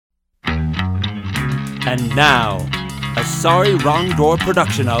And now, a Sorry Wrong Door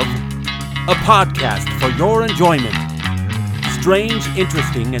production of a podcast for your enjoyment. Strange,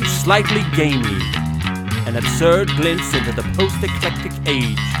 interesting, and slightly gamey. An absurd glimpse into the post-eclectic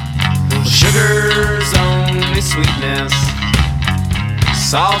age. Sugar's only sweetness,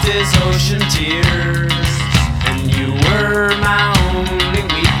 salt is ocean tears, and you were my only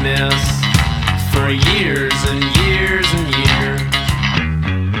weakness for years and years and years.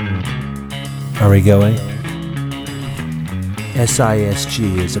 Are we going?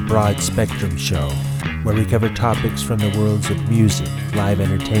 SISG is a broad spectrum show where we cover topics from the worlds of music, live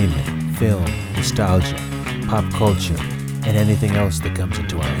entertainment, film, nostalgia, pop culture, and anything else that comes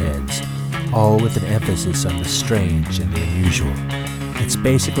into our heads, all with an emphasis on the strange and the unusual. It's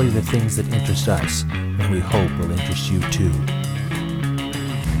basically the things that interest us, and we hope will interest you too.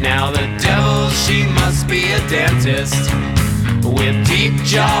 Now the devil, she must be a dentist with deep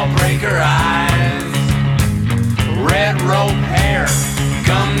jawbreaker eyes, red rope hair,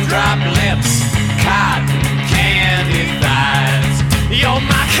 gumdrop lips, cotton candy thighs. You're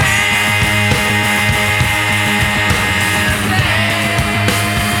my candy.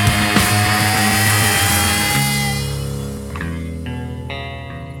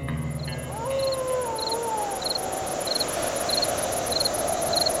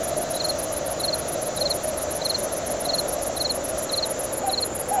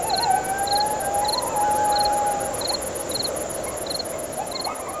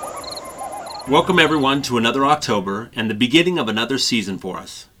 Welcome everyone to another October and the beginning of another season for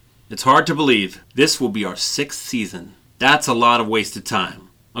us. It's hard to believe this will be our 6th season. That's a lot of wasted time.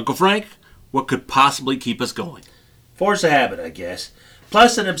 Uncle Frank, what could possibly keep us going? Force of habit, I guess.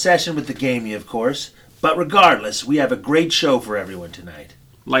 Plus an obsession with the gamey, of course. But regardless, we have a great show for everyone tonight.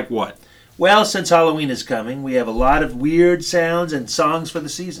 Like what? Well, since Halloween is coming, we have a lot of weird sounds and songs for the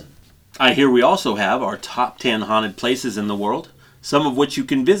season. I hear we also have our top 10 haunted places in the world, some of which you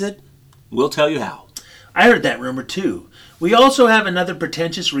can visit. We'll tell you how. I heard that rumor too. We also have another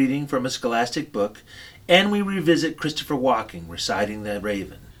pretentious reading from a scholastic book, and we revisit Christopher Walken reciting The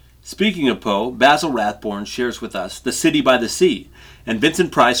Raven. Speaking of Poe, Basil Rathbone shares with us The City by the Sea, and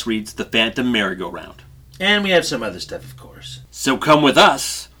Vincent Price reads The Phantom Merry-Go-Round. And we have some other stuff, of course. So come with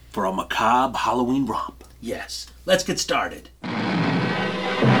us for a macabre Halloween romp. Yes, let's get started.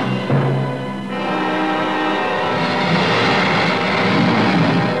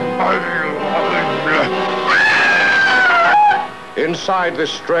 Inside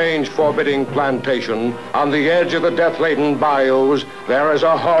this strange, forbidding plantation, on the edge of the death-laden bayous, there is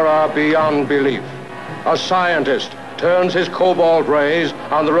a horror beyond belief. A scientist turns his cobalt rays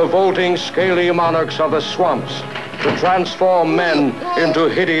on the revolting, scaly monarchs of the swamps to transform men into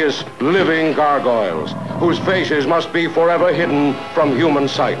hideous, living gargoyles, whose faces must be forever hidden from human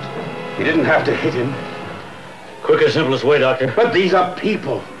sight. You didn't have to hit him. Quickest, simplest way, Doctor. But these are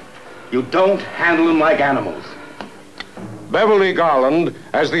people. You don't handle them like animals. Beverly Garland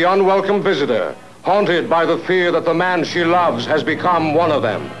as the unwelcome visitor, haunted by the fear that the man she loves has become one of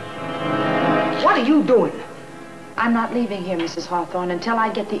them. What are you doing? I'm not leaving here, Mrs. Hawthorne, until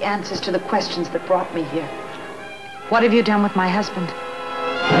I get the answers to the questions that brought me here. What have you done with my husband?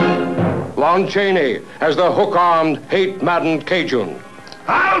 Lon Chaney as the hook-armed, hate-maddened Cajun.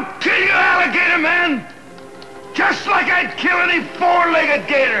 I'll kill you, alligator man! Just like I'd kill any four-legged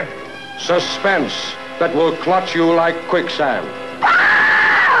gator! Suspense that will clutch you like quicksand.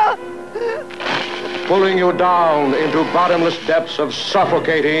 Pulling you down into bottomless depths of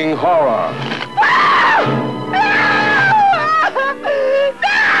suffocating horror.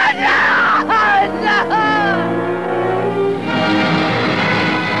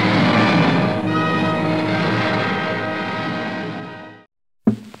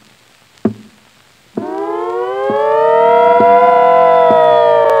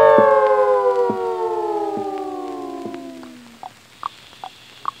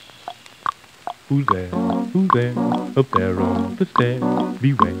 Who's there? Who's there? Up there on the stair.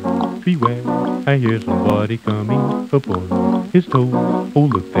 Beware, beware. I hear somebody coming up on his toes. Oh,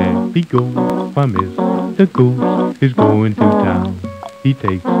 look there he goes. Why, Mr. Ghost is going to town. He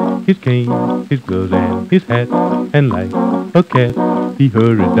takes his cane, his gloves, and his hat, and like a cat, he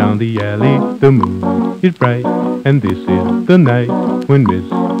hurries down the alley. The moon is bright, and this is the night when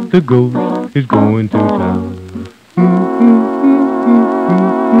Mr. Ghost is going to town.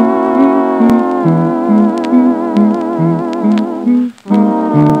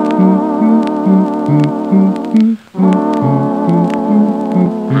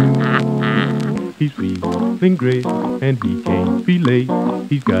 He's feeling great and he can't be late.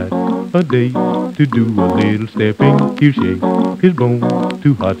 He's got a date to do a little stepping. He'll shake his bones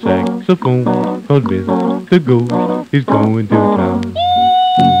to hot saxophone, 'cause Mr. Ghost is going to town.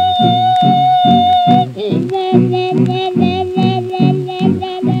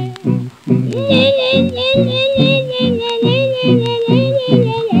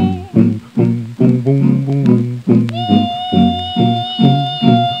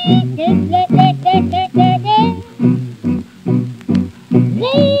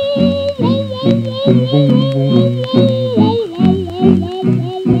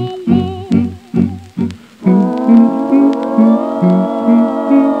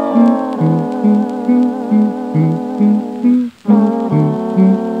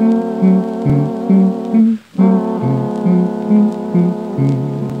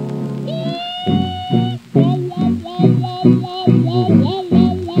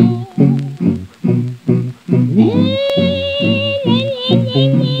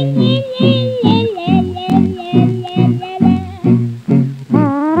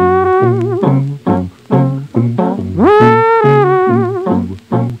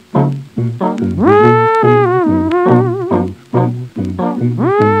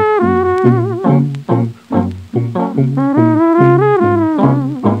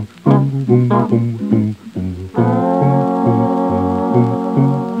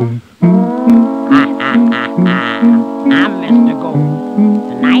 I'm Mr. Gold.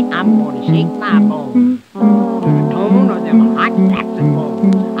 Tonight I'm going to shake my bones to the tone of them hot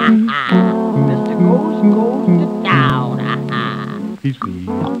saxophones. Mr. Ghost goes to town. He's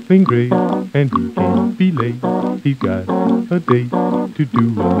feeling great and he can't be late. He's got a date to do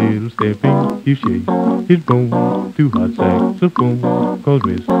a little stepping. He shakes his bones to hot saxophone, 'cause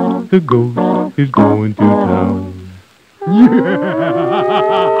Mr. Ghost is going to town.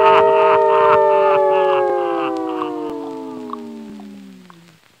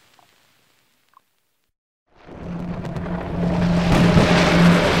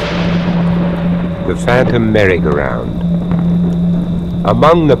 The Phantom Merry-Go-Round.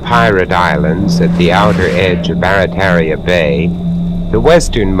 Among the pirate islands at the outer edge of Barataria Bay, the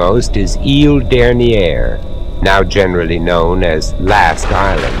westernmost is Ile Dernière, now generally known as Last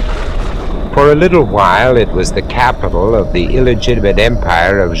Island. For a little while it was the capital of the illegitimate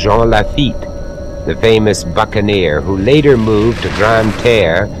empire of Jean Lafitte, the famous buccaneer who later moved to Grande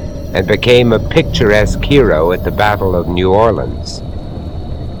Terre and became a picturesque hero at the Battle of New Orleans.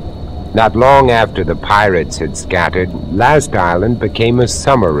 Not long after the pirates had scattered, Last Island became a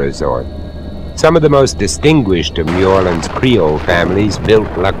summer resort. Some of the most distinguished of New Orleans Creole families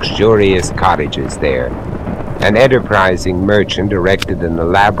built luxurious cottages there. An enterprising merchant erected an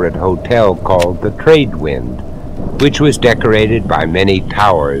elaborate hotel called the Trade Wind, which was decorated by many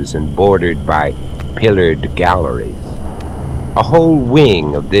towers and bordered by pillared galleries. A whole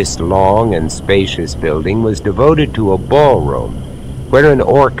wing of this long and spacious building was devoted to a ballroom, where an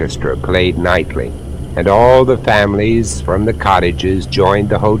orchestra played nightly, and all the families from the cottages joined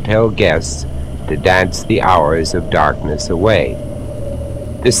the hotel guests to dance the hours of darkness away.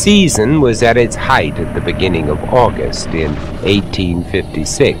 The season was at its height at the beginning of August in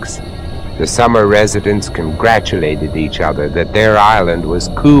 1856. The summer residents congratulated each other that their island was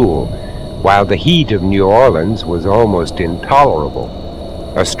cool, while the heat of New Orleans was almost intolerable.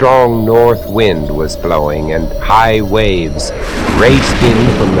 A strong north wind was blowing, and high waves raced in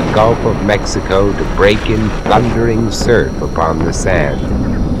from the Gulf of Mexico to break in thundering surf upon the sand.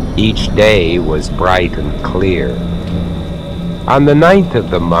 Each day was bright and clear. On the 9th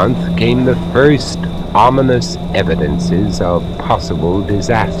of the month came the first ominous evidences of possible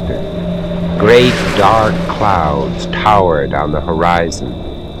disaster. Great dark clouds towered on the horizon,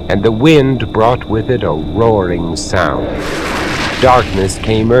 and the wind brought with it a roaring sound. Darkness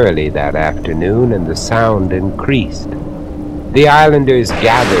came early that afternoon, and the sound increased. The islanders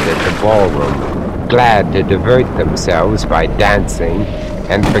gathered at the ballroom, glad to divert themselves by dancing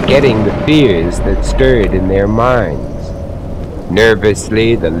and forgetting the fears that stirred in their minds.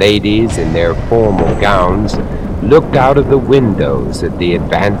 Nervously, the ladies in their formal gowns looked out of the windows at the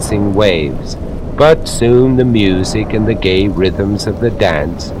advancing waves, but soon the music and the gay rhythms of the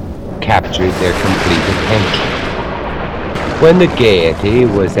dance captured their complete attention. When the gaiety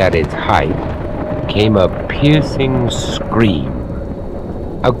was at its height, came a piercing scream.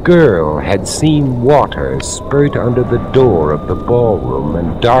 A girl had seen water spurt under the door of the ballroom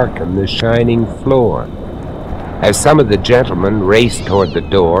and darken the shining floor. As some of the gentlemen raced toward the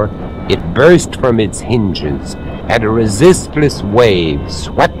door, it burst from its hinges, and a resistless wave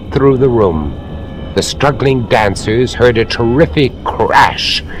swept through the room. The struggling dancers heard a terrific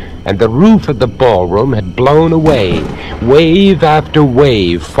crash and the roof of the ballroom had blown away. Wave after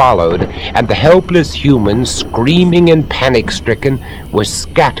wave followed, and the helpless humans, screaming and panic-stricken, were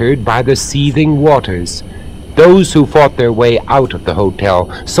scattered by the seething waters. Those who fought their way out of the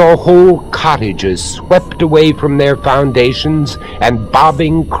hotel saw whole cottages swept away from their foundations and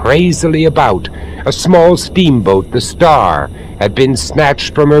bobbing crazily about. A small steamboat, the Star, had been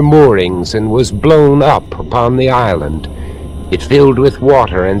snatched from her moorings and was blown up upon the island. It filled with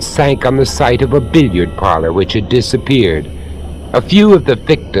water and sank on the site of a billiard parlor which had disappeared. A few of the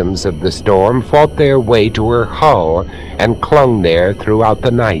victims of the storm fought their way to her hull and clung there throughout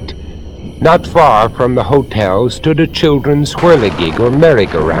the night. Not far from the hotel stood a children's whirligig or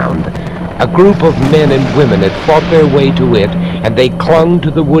merry-go-round. A group of men and women had fought their way to it, and they clung to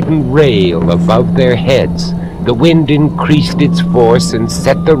the wooden rail above their heads. The wind increased its force and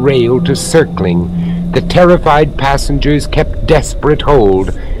set the rail to circling. The terrified passengers kept desperate hold,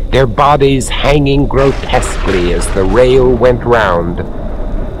 their bodies hanging grotesquely as the rail went round.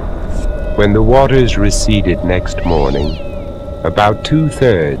 When the waters receded next morning, about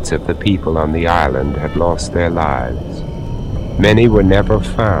 2/3 of the people on the island had lost their lives. Many were never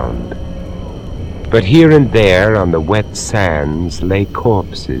found. But here and there on the wet sands lay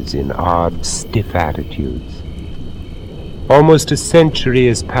corpses in odd, stiff attitudes. Almost a century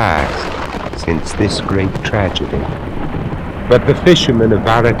has passed since this great tragedy. But the fishermen of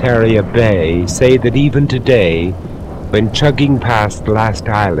Barataria Bay say that even today, when chugging past Last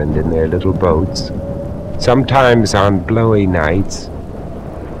Island in their little boats, sometimes on blowy nights,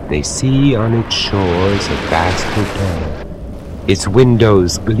 they see on its shores a vast hotel, its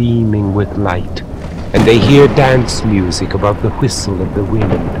windows gleaming with light, and they hear dance music above the whistle of the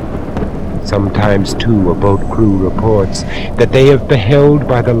wind. Sometimes, too, a boat crew reports that they have beheld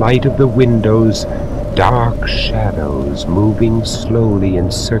by the light of the windows dark shadows moving slowly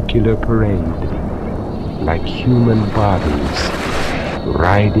in circular parade, like human bodies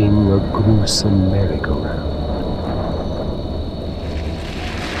riding a gruesome merry-go-round.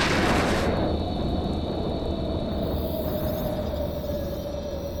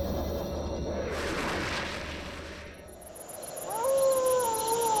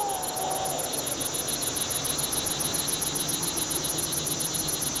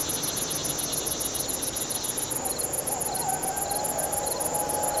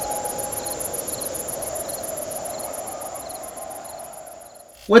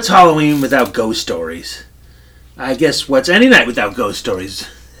 What's Halloween without ghost stories? I guess what's any night without ghost stories?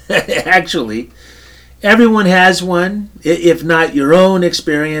 Actually, everyone has one. If not your own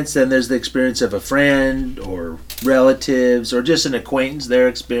experience, then there's the experience of a friend or relatives or just an acquaintance, their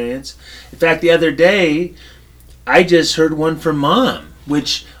experience. In fact, the other day, I just heard one from Mom,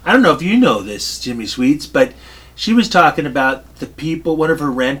 which I don't know if you know this, Jimmy Sweets, but she was talking about the people, one of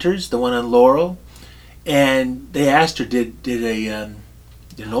her renters, the one on Laurel, and they asked her, did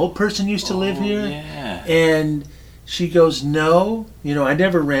an old person used to live here? Yeah. And she goes, no, I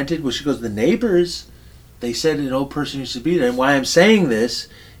never rented. Well, she goes, the neighbors, they said an old person used to be there. And why I'm saying this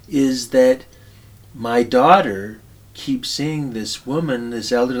is that my daughter keeps seeing this woman,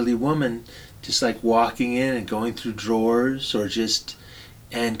 this elderly woman, just like walking in and going through drawers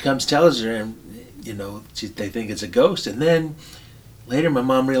and comes tells her, and they think it's a ghost. And then later my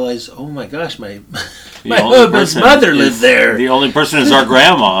mom realized, oh my gosh, my husband's mother lived there. The only person is our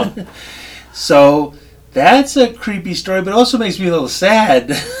grandma. So that's a creepy story, but also makes me a little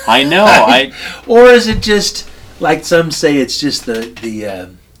sad. I know. Or is it just, like some say, it's just the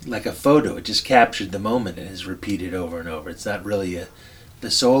like a photo. It just captured the moment and is repeated over and over. It's not really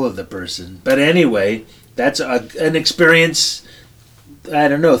the soul of the person. But anyway, that's an experience, I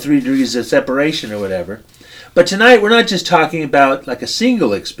don't know, 3 degrees of separation or whatever. But tonight we're not just talking about like a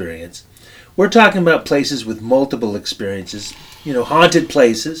single experience. We're talking about places with multiple experiences, haunted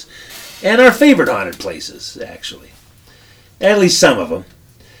places, and our favorite haunted places, actually. At least some of them.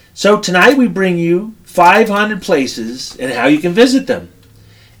 So tonight we bring you 5 haunted places and how you can visit them.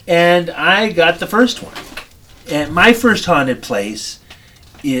 And I got the first one. And my first haunted place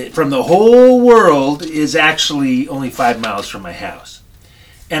from the whole world is actually only 5 miles from my house.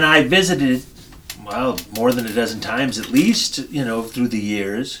 And I visited, well, more than a dozen times at least, through the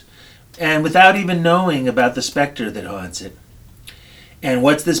years, and without even knowing about the specter that haunts it. And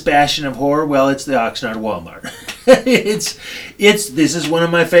what's this bastion of horror? Well, it's the Oxnard Walmart. This is one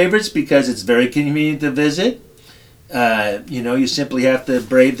of my favorites because it's very convenient to visit. You simply have to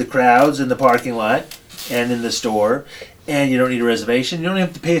brave the crowds in the parking lot and in the store, and you don't need a reservation. You don't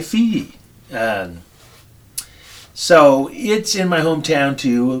have to pay a fee. So it's in my hometown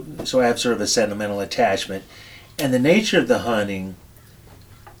too, so I have sort of a sentimental attachment. And the nature of the haunting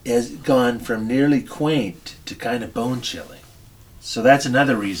has gone from nearly quaint to kind of bone-chilling. So that's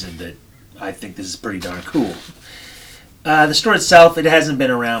another reason that I think this is pretty darn cool. The store itself, it hasn't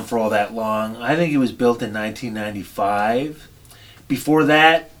been around for all that long. I think it was built in 1995. Before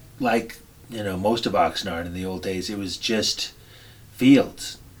that, like, most of Oxnard in the old days, it was just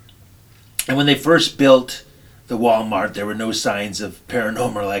fields. And when they first built the Walmart, there were no signs of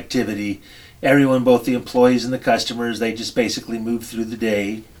paranormal activity. Everyone, both the employees and the customers, they just basically moved through the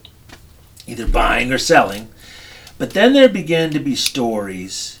day, either buying or selling. But then there began to be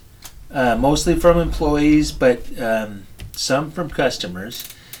stories, mostly from employees, but some from customers.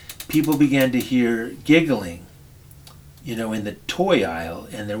 People began to hear giggling, in the toy aisle,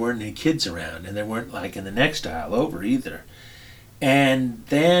 and there weren't any kids around, and there weren't like in the next aisle over either. And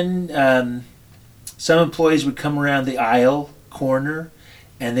then some employees would come around the aisle corner,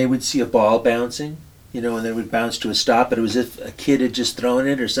 and they would see a ball bouncing, and they would bounce to a stop, but it was as if a kid had just thrown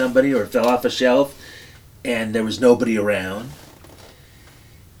it or somebody, or it fell off a shelf, and there was nobody around.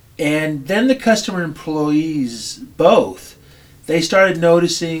 And then the customer employees, both, they started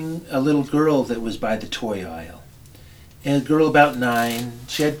noticing a little girl that was by the toy aisle. And a girl about 9,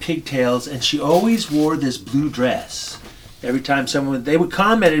 she had pigtails, and she always wore this blue dress. Every time they would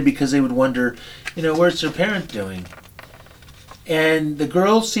comment it because they would wonder, where's her parent doing? And the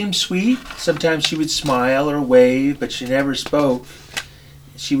girl seemed sweet. Sometimes she would smile or wave, but she never spoke.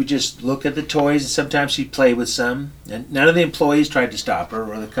 She would just look at the toys, and sometimes she'd play with some. And none of the employees tried to stop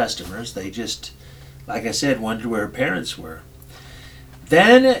her, or the customers. They just, like I said, wondered where her parents were.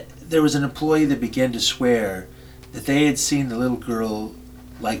 Then there was an employee that began to swear that they had seen the little girl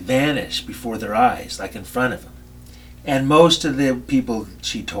vanish before their eyes, like in front of them. And most of the people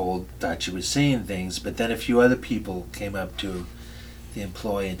she told thought she was seeing things, but then a few other people came up to the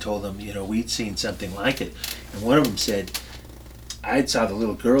employee and told them, we'd seen something like it. And one of them said, I saw the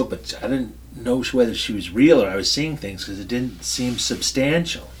little girl, but I didn't know whether she was real or I was seeing things because it didn't seem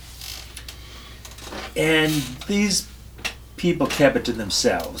substantial. And these people kept it to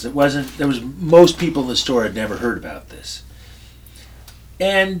themselves. Most people in the store had never heard about this.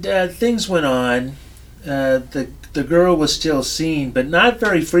 And things went on. The girl was still seen, but not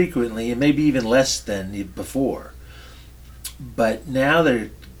very frequently, and maybe even less than before. But now there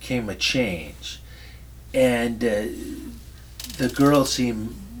came a change, and the girl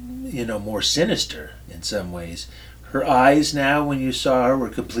seemed, more sinister in some ways. Her eyes now, when you saw her, were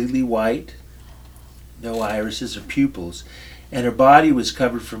completely white, no irises or pupils, and her body was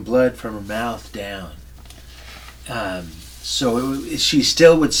covered from blood from her mouth down. So she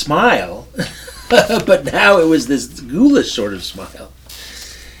still would smile, but now it was this ghoulish sort of smile.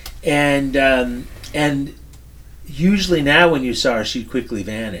 And usually now when you saw her, she'd quickly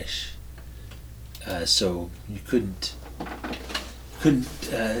vanish. So you couldn't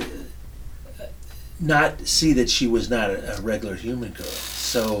not see that she was not a regular human girl.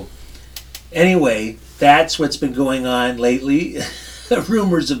 So anyway, that's what's been going on lately.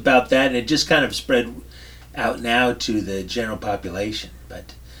 Rumors about that, and it just kind of spread out now to the general population.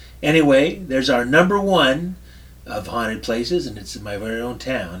 But anyway, there's our number 1 of haunted places, and it's in my very own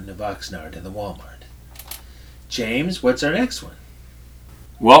town of Oxnard in the Walmart. James, what's our next one?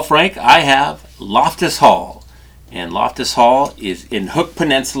 Well, Frank, I have Loftus Hall. And Loftus Hall is in Hook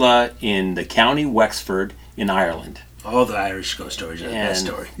Peninsula in the county Wexford in Ireland. All the Irish ghost stories are the best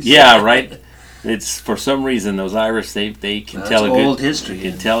stories. Yeah, right. It's for some reason those Irish they can tell a good old history.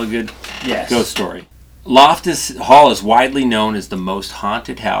 Can tell a good ghost story. Loftus Hall is widely known as the most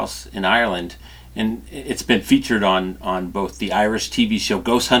haunted house in Ireland, and it's been featured on both the Irish TV show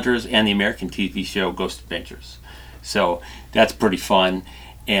Ghost Hunters and the American TV show Ghost Adventures. So that's pretty fun,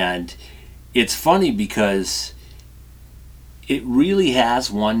 and it's funny because it really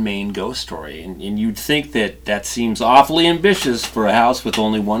has one main ghost story, and you'd think that seems awfully ambitious for a house with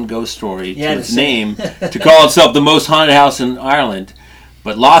only one ghost story to its name to call itself the most haunted house in Ireland.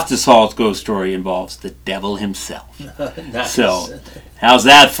 But Loftus Hall's ghost story involves the devil himself. Nice. So, how's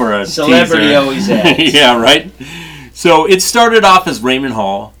that for a celebrity teaser? Always has. Yeah, right? So it started off as Redmond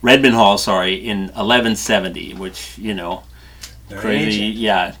Hall, in 1170, which, Very crazy,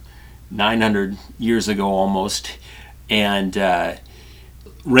 ancient. 900 years ago almost. And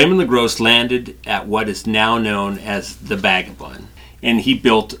Raymond the Gross landed at what is now known as the Vagabond, and he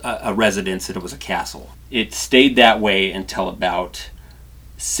built a residence, and it was a castle. It stayed that way until about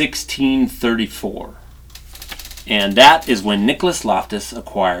 1634, and that is when Nicholas Loftus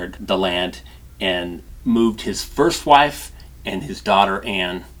acquired the land and moved his first wife and his daughter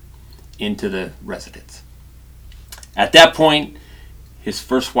Anne into the residence. At that point, his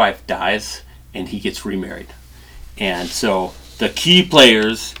first wife dies, and he gets remarried. And so The key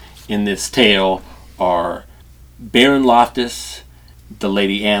players in this tale are Baron Loftus, the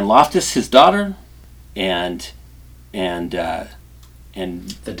Lady Anne Loftus, his daughter, and The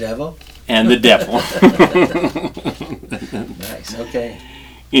devil? And the devil. Nice, okay.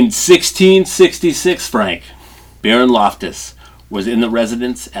 In 1666, Frank, Baron Loftus was in the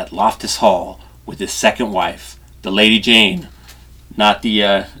residence at Loftus Hall with his second wife, the Lady Jane, not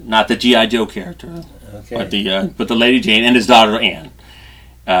the G.I. Joe character, okay. but the Lady Jane and his daughter Anne,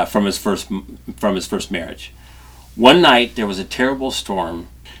 from his first marriage. One night there was a terrible storm,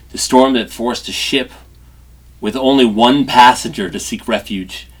 the storm that forced a ship with only one passenger to seek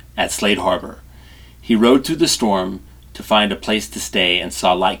refuge at Slade Harbor. He rode through the storm to find a place to stay and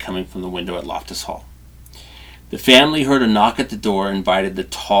saw light coming from the window at Loftus Hall. The family heard a knock at the door and invited the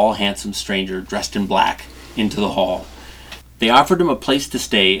tall, handsome stranger dressed in black into the hall. They offered him a place to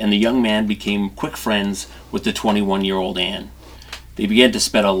stay, and the young man became quick friends with the 21-year-old Anne. They began to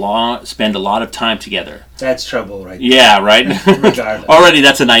spend a lot of time together. That's trouble, right? Yeah, right? Regardless. Already,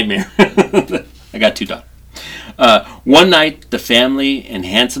 that's a nightmare. I got 2 daughters. One night, the family and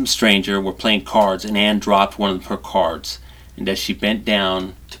handsome stranger were playing cards, and Anne dropped one of her cards. And as she bent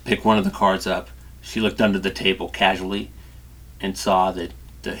down to pick one of the cards up, she looked under the table casually and saw that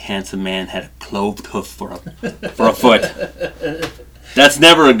the handsome man had a cloved hoof for a foot. That's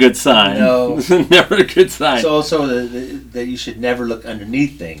never a good sign. No. Never a good sign. It's also that you should never look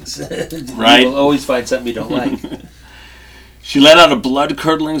underneath things. Right? You will always find something you don't like. She let out a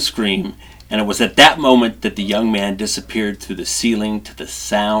blood-curdling scream, and it was at that moment that the young man disappeared through the ceiling to the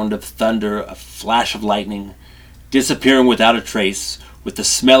sound of thunder, a flash of lightning, disappearing without a trace, with the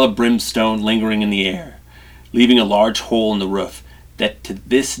smell of brimstone lingering in the air, leaving a large hole in the roof that to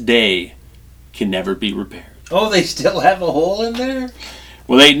this day can never be repaired. Oh, they still have a hole in there?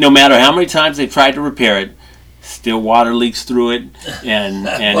 Well, no matter how many times they tried to repair it, still water leaks through it, and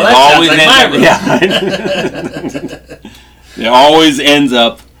well, it always ends up. Yeah, it always ends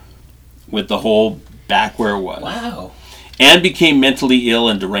up with the hole back where it was. Wow. Anne became mentally ill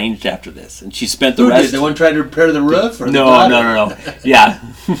and deranged after this, and she spent the Who rest. did? The one tried to repair the roof? Or No. Yeah,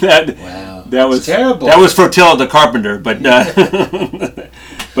 wow. That was terrible. That was Frotilla the carpenter, but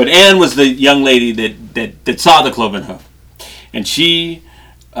but Anne was the young lady that saw the cloven hoof, and she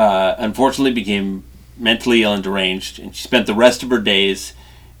unfortunately became mentally ill and deranged, and she spent the rest of her days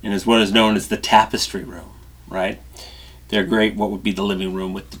in what is known as the tapestry room. Right? They're great. What would be the living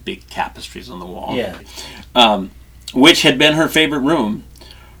room with the big tapestries on the wall? Yeah. Which had been her favorite room.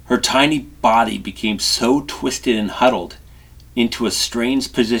 Her tiny body became so twisted and huddled into a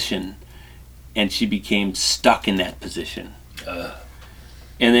strange position, and she became stuck in that position. And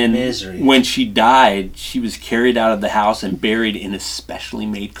then misery. When she died, she was carried out of the house and buried in a specially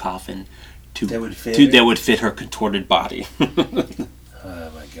made coffin that would fit her contorted body. Oh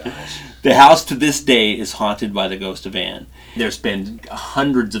my gosh. The house to this day is haunted by the ghost of Anne. There's been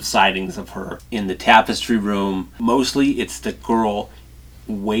hundreds of sightings of her in the tapestry room. Mostly it's the girl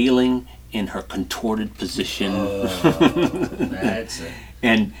wailing in her contorted position. That's it.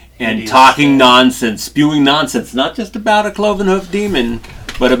 and talking nonsense, spewing nonsense, not just about a cloven hoof demon,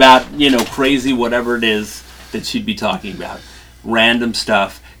 but about, crazy whatever it is that she'd be talking about. Random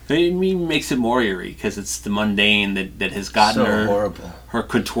stuff. It makes it more eerie because it's the mundane that has gotten her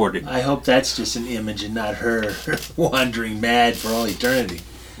contorted. I hope that's just an image and not her wandering mad for all eternity.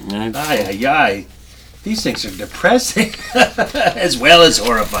 Ay. These things are depressing as well as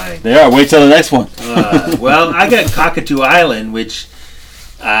horrifying. They are. Wait till the next one. Well, I got Cockatoo Island, which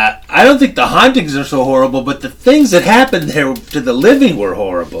I don't think the hauntings are so horrible, but the things that happened there to the living were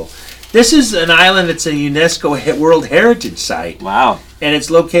horrible. This is an island that's a UNESCO World Heritage Site. Wow. And it's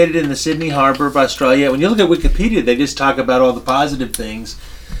located in the Sydney Harbour of Australia. When you look at Wikipedia, they just talk about all the positive things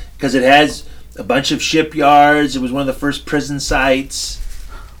because it has a bunch of shipyards. It was one of the first prison sites.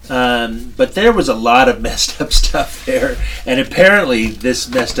 But there was a lot of messed up stuff there. And apparently this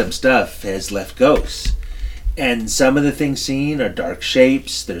messed up stuff has left ghosts. And some of the things seen are dark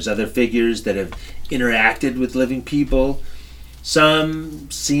shapes. There's other figures that have interacted with living people. Some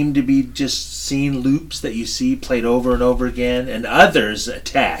seem to be just scene loops that you see played over and over again, and others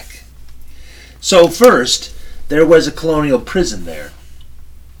attack. So first, there was a colonial prison there,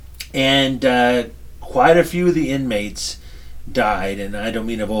 and quite a few of the inmates died, and I don't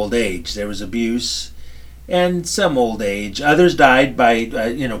mean of old age. There was abuse and some old age. Others died by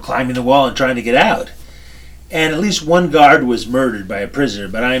climbing the wall and trying to get out. And at least one guard was murdered by a prisoner,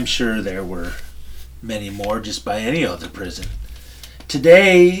 but I'm sure there were many more just by any other prison.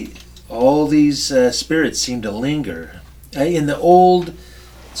 Today, all these spirits seem to linger. In the old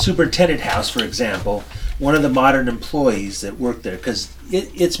superintendent house, for example, one of the modern employees that worked there, because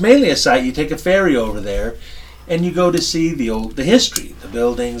it's mainly a site. You take a ferry over there, and you go to see the history, the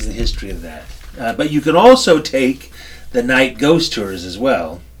buildings, the history of that. But you can also take the night ghost tours as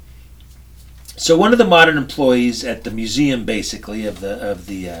well. So one of the modern employees at the museum, basically of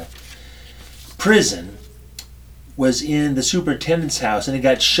the prison, was in the superintendent's house, and he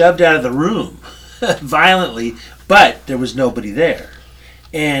got shoved out of the room violently, but there was nobody there.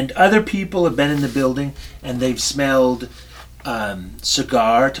 And other people have been in the building, and they've smelled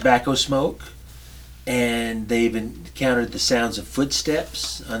tobacco smoke, and they've encountered the sounds of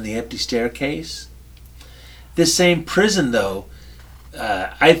footsteps on the empty staircase. This same prison, though,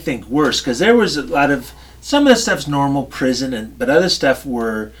 I think worse, because there was a lot of, some of the stuff's normal prison, but other stuff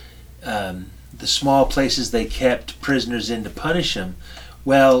were the small places they kept prisoners in to punish them.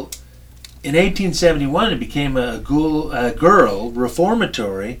 Well, in 1871, it became a girl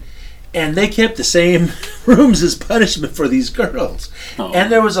reformatory, and they kept the same rooms as punishment for these girls. Oh.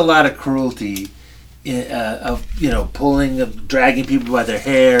 And there was a lot of cruelty of pulling, of dragging people by their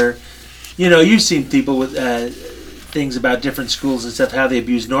hair. You've seen people with things about different schools and stuff, how they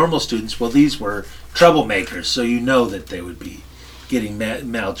abuse normal students. Well, these were troublemakers, so that they would be getting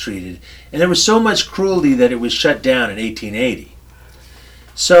maltreated. And there was so much cruelty that it was shut down in 1880.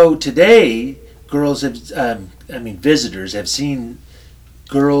 So today, visitors have seen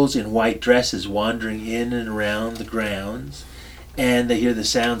girls in white dresses wandering in and around the grounds, and they hear the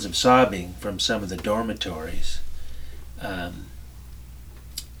sounds of sobbing from some of the dormitories.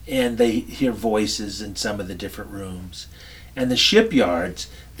 And they hear voices in some of the different rooms. And the shipyards,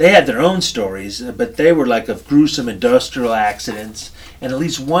 they had their own stories, but they were like of gruesome industrial accidents and at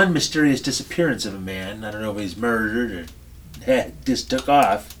least one mysterious disappearance of a man. I don't know if he's murdered or just took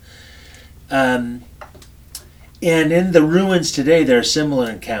off. And in the ruins today, there are similar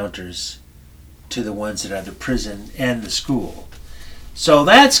encounters to the ones that are the prison and the school. So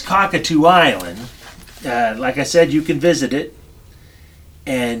that's Cockatoo Island. Like I said, you can visit it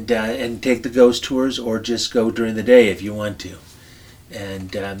and take the ghost tours, or just go during the day if you want to.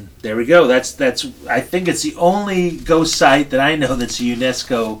 And there we go. That's. I think it's the only ghost site that I know that's a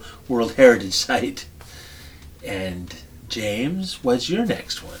UNESCO World Heritage Site. And James, what's your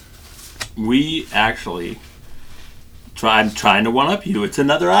next one? We actually, I'm trying to one-up you. It's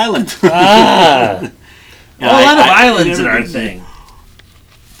another island. A lot of islands in our thing.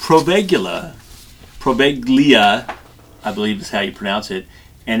 Proveglia, I believe is how you pronounce it,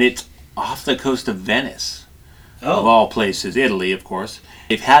 and it's off the coast of Venice, of all places, Italy, of course.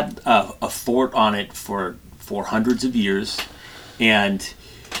 They've had a fort on it for hundreds of years, and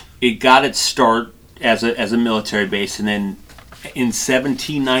it got its start as a military base, and then in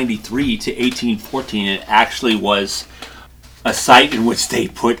 1793 to 1814, it actually was a site in which they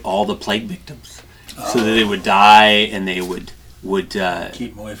put all the plague victims, so that they would die and they would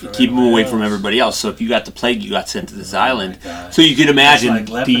keep them away from everybody else. So if you got the plague, you got sent to this island. So you could imagine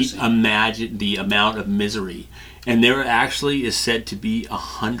the amount of misery. And there actually is said to be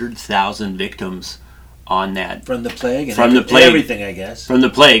 100,000 victims on that. From the plague? Everything, I guess. From the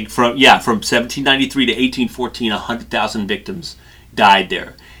plague. From 1793 to 1814, 100,000 victims died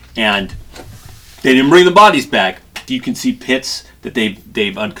there. And they didn't bring the bodies back. You can see pits that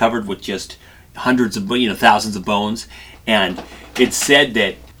they've uncovered with just hundreds of, thousands of bones. And it's said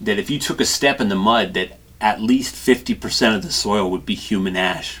that if you took a step in the mud, that at least 50% of the soil would be human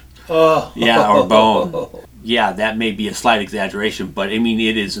ash. Oh. Yeah, or bone. Yeah, that may be a slight exaggeration, but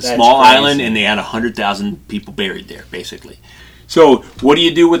it is a small island, and they had 100,000 people buried there, basically. So what do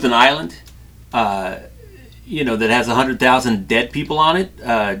you do with an island, that has 100,000 dead people on it?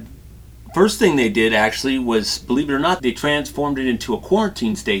 First thing they did actually was, believe it or not, they transformed it into a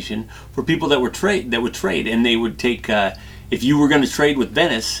quarantine station for people that would trade, and they would take. If you were going to trade with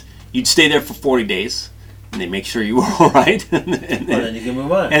Venice, you'd stay there for 40 days, and they make sure you were all right, and then you can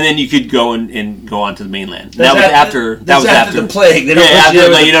move on. And then you could go and go on to the mainland. That was after the plague. They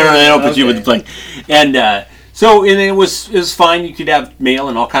don't put you with the plague. And so it was fine. You could have mail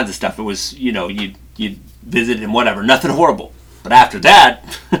and all kinds of stuff. It was you'd visit and whatever, nothing horrible. But after that,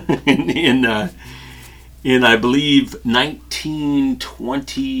 in I believe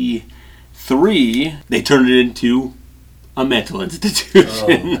 1923, they turned it into a mental institution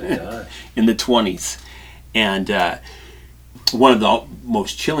in the 20s. And one of the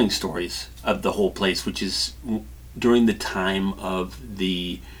most chilling stories of the whole place, which is during the time of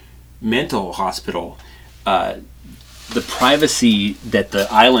the mental hospital, the privacy that the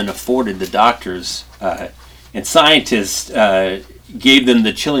island afforded the doctors and scientists gave them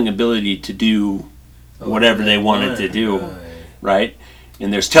the chilling ability to do whatever they wanted to do, right?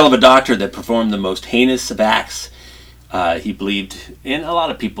 And there's tale of a doctor that performed the most heinous of acts. He believed, and a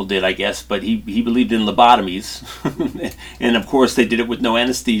lot of people did, I guess, but he believed in lobotomies. And of course they did it with no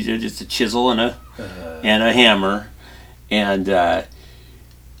anesthesia, just a chisel and a hammer. And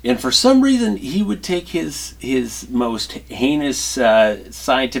for some reason he would take his most heinous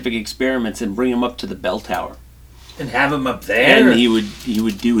scientific experiments and bring them up to the bell tower. And have him up there? And he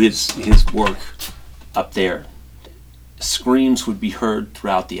would do his work up there. Screams would be heard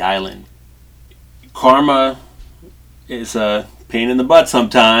throughout the island. Karma is a pain in the butt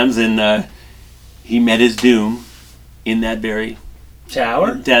sometimes, and he met his doom in that very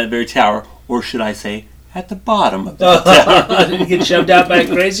tower? That very tower, or should I say, at the bottom of the tower. Did he get shoved out by a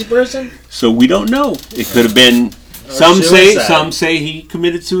crazy person? So we don't know. It could have been. Some say he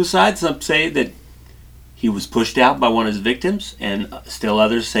committed suicide. Some say that he was pushed out by one of his victims, and still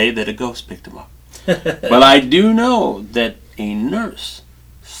others say that a ghost picked him up. But I do know that a nurse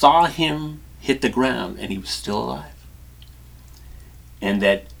saw him hit the ground and he was still alive. And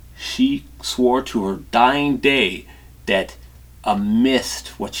that she swore to her dying day that a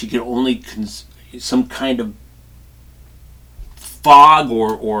mist, what she could only, some kind of fog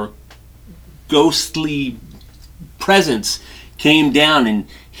or ghostly presence came down, and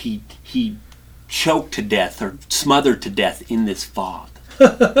he choked to death or smothered to death in this fog.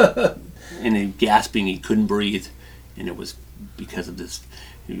 And in gasping, he couldn't breathe, and it was because of this.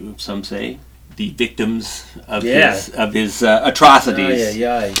 Some say the victims of his atrocities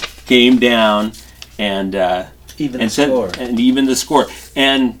came down, and even the score.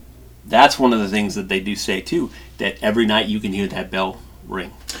 And that's one of the things that they do say too. That every night you can hear that bell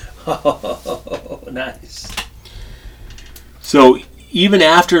ring. Oh, nice. So even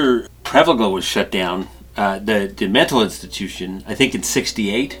after Previgla was shut down, the mental institution, I think in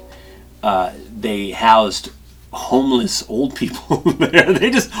 '68. They housed homeless old people there. They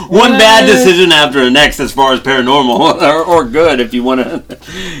just one bad decision after the next as far as paranormal or good. If you want to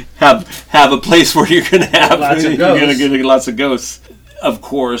have a place where you're going to have lots of ghosts. Of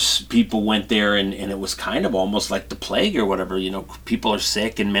course, people went there, and it was kind of almost like the plague or whatever. You know, people are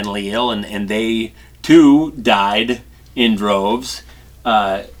sick and mentally ill, and they too died in droves.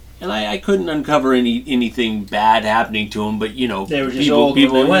 And I couldn't uncover anything bad happening to them, but you know, they were just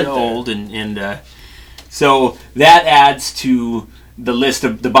people were old, and so that adds to the list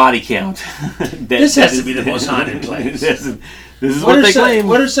of the body count. This has to be the most haunted place. This is what they claim.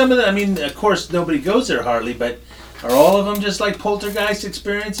 What are some of the? I mean, of course, nobody goes there hardly, but are all of them just like poltergeist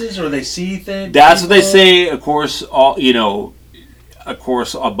experiences, or they see things? That's what they say. Of course,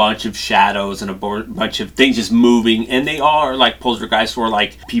 a bunch of shadows and a bunch of things just moving, and they are like poltergeists, or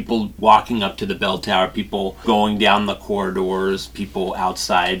like people walking up to the bell tower, people going down the corridors, people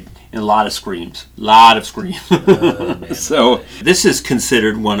outside, and a lot of screams. So this is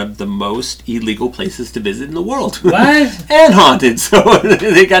considered one of the most illegal places to visit in the world. What? And haunted. So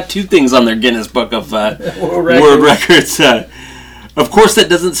they got 2 things on their Guinness Book of World Records. Of course, that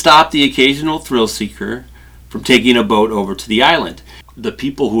doesn't stop the occasional thrill seeker from taking a boat over to the island. The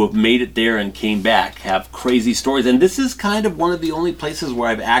people who have made it there and came back have crazy stories, and this is kind of one of the only places where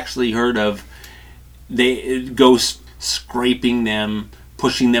I've actually heard of ghosts scraping them,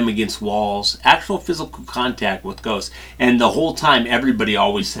 pushing them against walls, actual physical contact with ghosts. And the whole time, everybody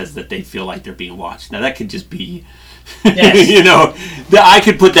always says that they feel like they're being watched. Now that could just be, yes. I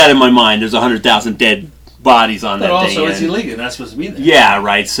could put that in my mind. There's 100,000 dead bodies on that thing. But also, it's illegal. Not supposed to be there. Yeah,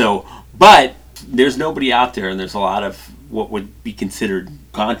 right. So, but there's nobody out there, and there's a lot of what would be considered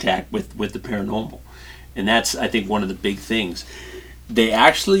contact with the paranormal. And that's, I think, one of the big things. They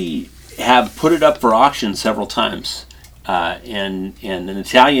actually have put it up for auction several times. And an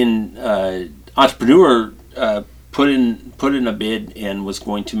Italian entrepreneur put in a bid and was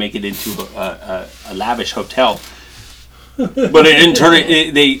going to make it into a lavish hotel. But in turn,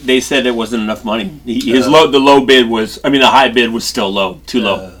 they said it wasn't enough money. The high bid was still low, too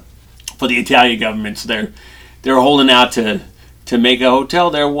low for the Italian government. So they're holding out to make a hotel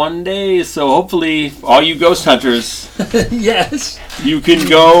there one day. So hopefully, all you ghost hunters, yes, you can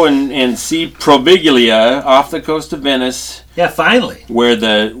go and see Proviglia off the coast of Venice. Yeah, finally, where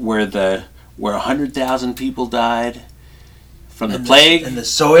 100,000 people died from the plague, and the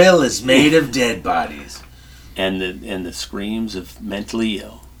soil is made of dead bodies, and the screams of mentally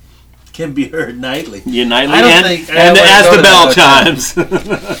ill can be heard nightly. Yeah, nightly, and as the bell chimes.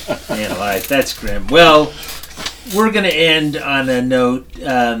 Man alive, that's grim. Well, we're going to end on a note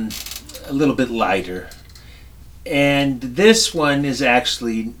a little bit lighter. And this one is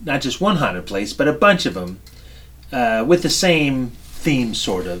actually not just one haunted place, but a bunch of them with the same theme,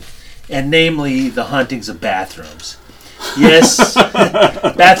 sort of, and namely the hauntings of bathrooms. Yes,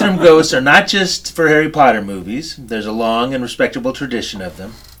 bathroom ghosts are not just for Harry Potter movies. There's a long and respectable tradition of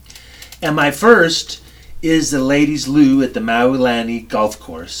them. And my first is the ladies' loo at the Maui Golf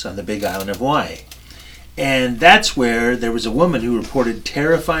Course on the Big Island of Hawaii. And that's where there was a woman who reported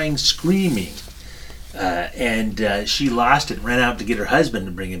terrifying screaming. And she lost it, ran out to get her husband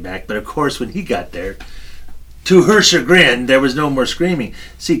to bring him back. But of course, when he got there, to her chagrin, there was no more screaming.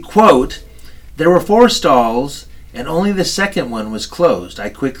 See, quote, "There were 4 stalls, and only the second one was closed. I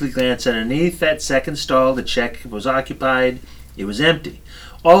quickly glanced underneath that second stall to check if it was occupied. It was empty.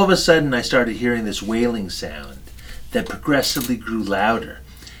 All of a sudden, I started hearing this wailing sound that progressively grew louder.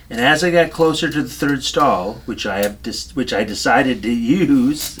 And as I got closer to the third stall, which I decided to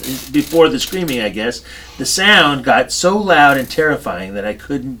use before the screaming, I guess, the sound got so loud and terrifying that I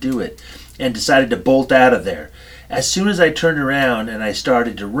couldn't do it and decided to bolt out of there. As soon as I turned around and I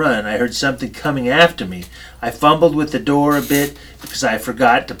started to run, I heard something coming after me. I fumbled with the door a bit because I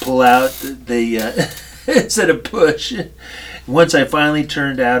forgot to pull out the instead of push. Once I finally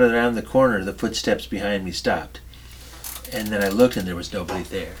turned out around the corner, the footsteps behind me stopped. And then I looked and there was nobody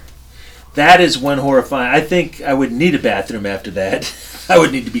there. That is one horrifying. I think I would need a bathroom after that. I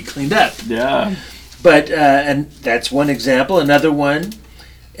would need to be cleaned up. Yeah. But, and that's one example. Another one,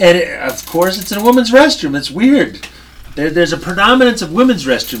 and of course it's in a woman's restroom. It's weird. There's a predominance of women's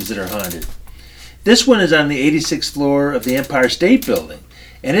restrooms that are haunted. This one is on the 86th floor of the Empire State Building.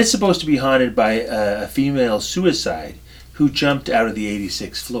 And it's supposed to be haunted by a female suicide who jumped out of the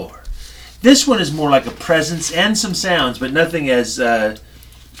 86th floor. This one is more like a presence and some sounds, but nothing as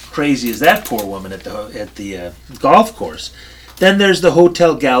crazy as that poor woman at the golf course. Then there's the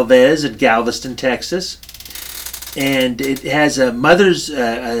Hotel Galvez in Galveston, Texas, and it has a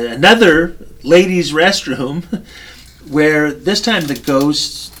another ladies' restroom where this time the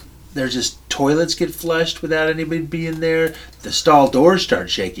ghosts, there's just toilets get flushed without anybody being there. The stall doors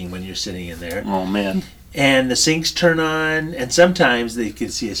start shaking when you're sitting in there. Oh man. And the sinks turn on, and sometimes they can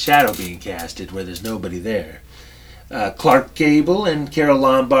see a shadow being casted where there's nobody there. Clark Gable and Carol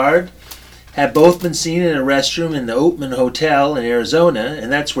Lombard have both been seen in a restroom in the Oatman Hotel in Arizona,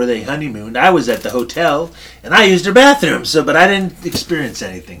 and that's where they honeymooned. I was at the hotel, and I used their bathroom, but I didn't experience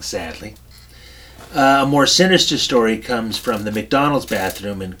anything, sadly. A more sinister story comes from the McDonald's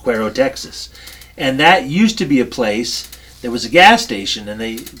bathroom in Cuero, Texas. And that used to be a place, there was a gas station, and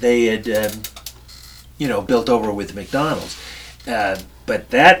they had... built over with McDonald's. But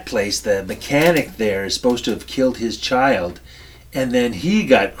that place, the mechanic there is supposed to have killed his child, and then he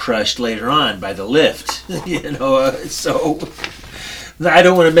got crushed later on by the lift. So I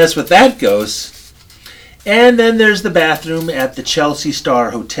don't want to mess with that ghost. And then there's the bathroom at the Chelsea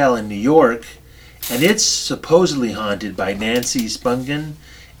Star Hotel in New York, and it's supposedly haunted by Nancy Spungen,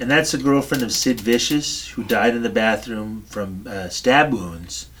 and that's the girlfriend of Sid Vicious, who died in the bathroom from stab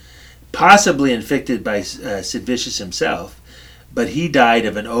wounds. Possibly infected by Sid Vicious himself, but he died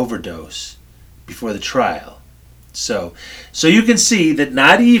of an overdose before the trial. So you can see that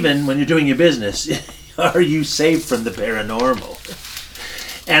not even when you're doing your business are you safe from the paranormal.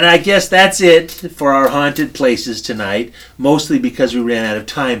 And I guess that's it for our haunted places tonight, mostly because we ran out of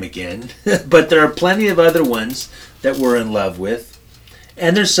time again. But there are plenty of other ones that we're in love with,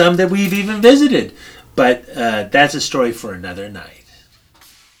 and there's some that we've even visited. But that's a story for another night.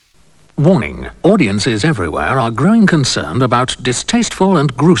 Warning, audiences everywhere are growing concerned about distasteful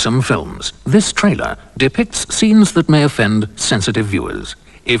and gruesome films. This trailer depicts scenes that may offend sensitive viewers.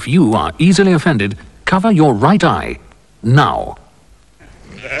 If you are easily offended, cover your right eye now.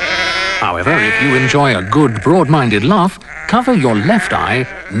 However, if you enjoy a good, broad-minded laugh, cover your left eye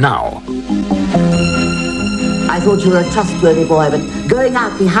now. I thought you were a trustworthy boy, but going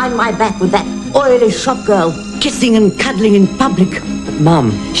out behind my back with that oily shop girl, kissing and cuddling in public. But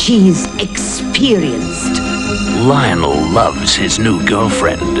Mum, she's experienced. Lionel loves his new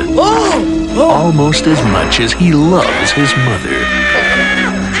girlfriend. Almost as much as he loves his mother.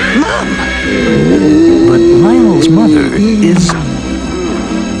 Mum! But Lionel's mother is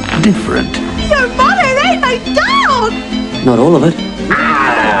different. Your mother ate my dog! Not all of it.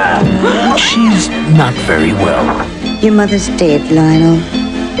 She's not very well. Your mother's dead, Lionel.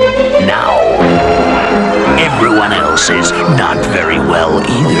 Now, everyone else is not very well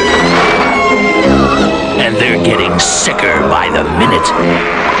either. And they're getting sicker by the minute.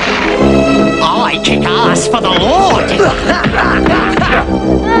 I kick ass for the Lord!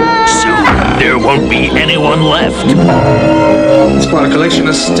 Soon, there won't be anyone left. It's quite a collection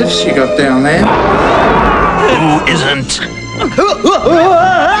of stiffs you got down there. Who isn't?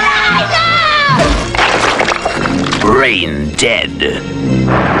 Brain dead.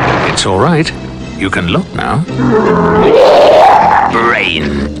 It's all right. You can look now.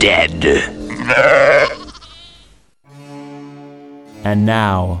 Brain dead. And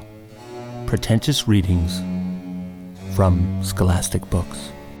now, pretentious readings from Scholastic Books.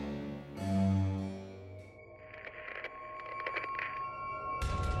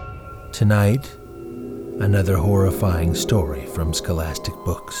 Tonight, another horrifying story from Scholastic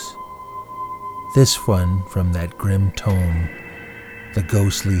Books. This one from that grim tome, The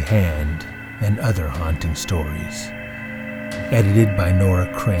Ghostly Hand and Other Haunting Stories, edited by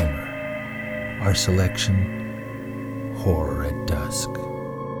Nora Kramer. Our selection, Horror at Dusk.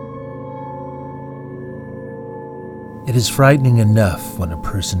 It is frightening enough when a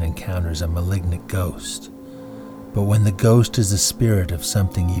person encounters a malignant ghost, but when the ghost is the spirit of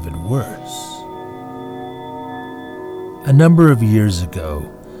something even worse. A number of years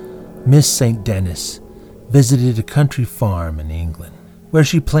ago, Miss St. Denis visited a country farm in England, where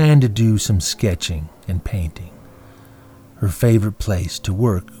she planned to do some sketching and painting. Her favorite place to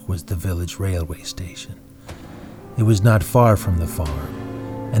work was the village railway station. It was not far from the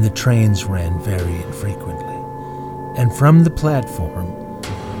farm, and the trains ran very infrequently. And from the platform,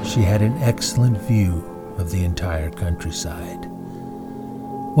 she had an excellent view of the entire countryside.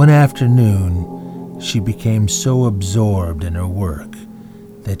 One afternoon, she became so absorbed in her work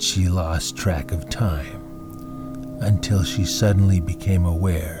that she lost track of time, until she suddenly became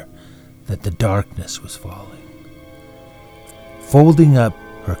aware that the darkness was falling. Folding up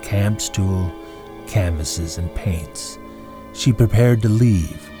her camp stool, canvases, and paints, she prepared to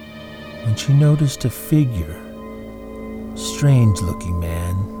leave when she noticed a figure, strange-looking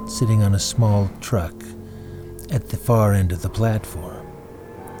man sitting on a small truck at the far end of the platform.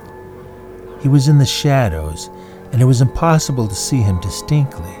 He was in the shadows, and it was impossible to see him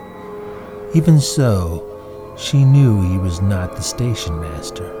distinctly. Even so, she knew he was not the station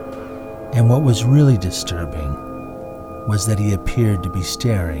master, and what was really disturbing was that he appeared to be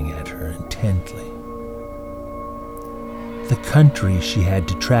staring at her intently. The country she had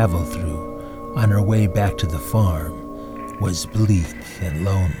to travel through on her way back to the farm was bleak and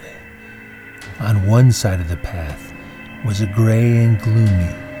lonely. On one side of the path was a gray and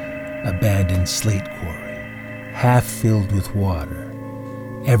gloomy, abandoned slate quarry, half filled with water.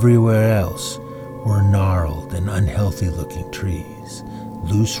 Everywhere else were gnarled and unhealthy-looking trees,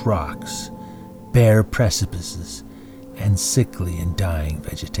 loose rocks, bare precipices, and sickly and dying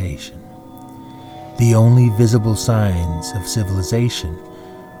vegetation. The only visible signs of civilization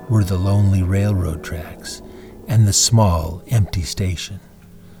were the lonely railroad tracks and the small, empty station.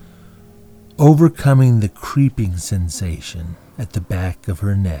 Overcoming the creeping sensation at the back of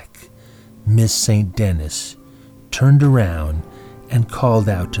her neck, Miss St. Denis turned around and called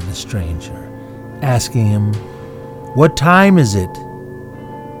out to the stranger, asking him, "What time is it?"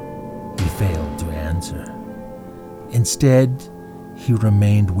 He failed to answer. Instead, he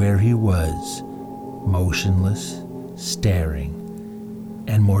remained where he was, motionless, staring,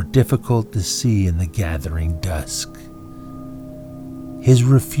 and more difficult to see in the gathering dusk. His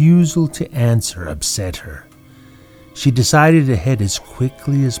refusal to answer upset her. She decided to head as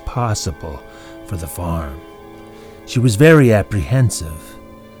quickly as possible for the farm. She was very apprehensive,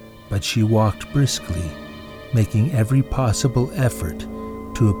 but she walked briskly, making every possible effort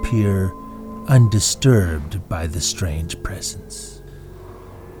to appear undisturbed by the strange presence.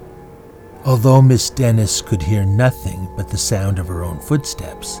 Although Miss Denis could hear nothing but the sound of her own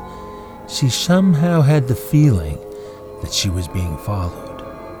footsteps, she somehow had the feeling that she was being followed.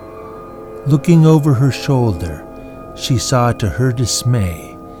 Looking over her shoulder, she saw to her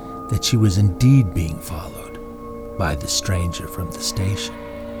dismay that she was indeed being followed by the stranger from the station.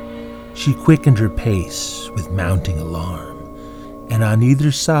 She quickened her pace with mounting alarm, and on either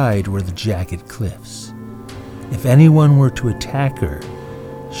side were the jagged cliffs. If anyone were to attack her,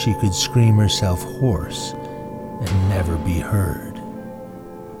 she could scream herself hoarse and never be heard.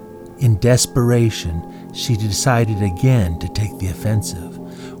 In desperation, she decided again to take the offensive.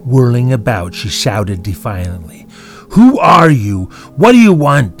 Whirling about, she shouted defiantly, "Who are you? What do you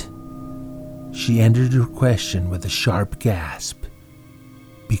want?" She ended her question with a sharp gasp,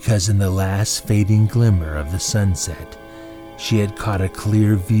 because in the last fading glimmer of the sunset, she had caught a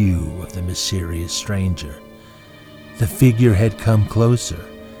clear view of the mysterious stranger. The figure had come closer,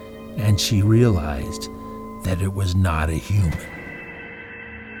 and she realized that it was not a human.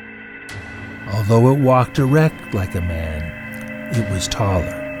 Although it walked erect like a man, it was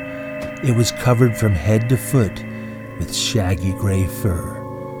taller. It was covered from head to foot with shaggy gray fur,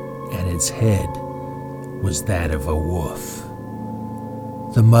 and its head was that of a wolf.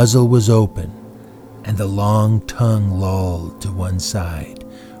 The muzzle was open, and the long tongue lolled to one side,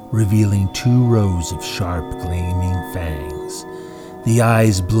 revealing 2 rows of sharp, gleaming fangs. The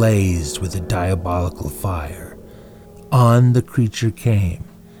eyes blazed with a diabolical fire. On the creature came,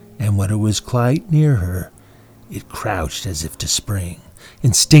 and when it was quite near her, it crouched as if to spring.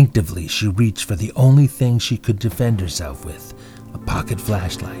 Instinctively, she reached for the only thing she could defend herself with, a pocket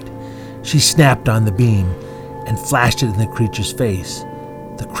flashlight. She snapped on the beam and flashed it in the creature's face.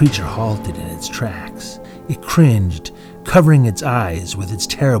 The creature halted in its tracks. It cringed, covering its eyes with its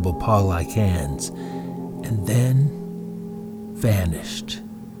terrible paw-like hands, and then vanished.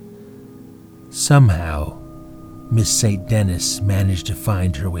 Somehow, Miss St. Denis managed to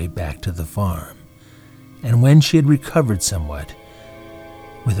find her way back to the farm, and when she had recovered somewhat,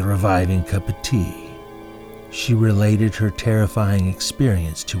 with a reviving cup of tea, she related her terrifying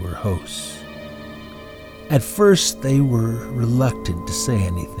experience to her hosts. At first, they were reluctant to say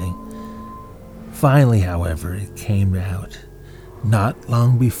anything. Finally, however, it came out. Not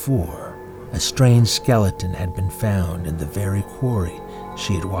long before, a strange skeleton had been found in the very quarry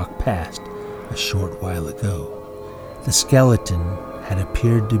she had walked past a short while ago. The skeleton had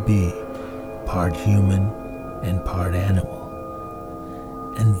appeared to be part human and part animal.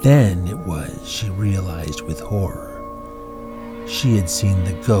 And then it was she realized with horror. She had seen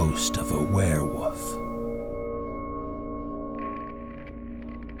the ghost of a werewolf.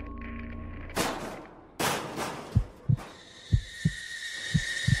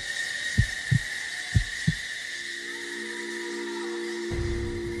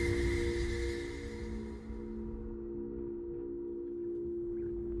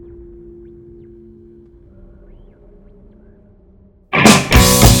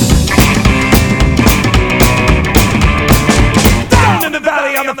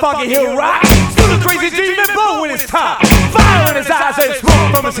 Foggy Hill Rock, still a crazy demon blowing his top. Fire in his eyes and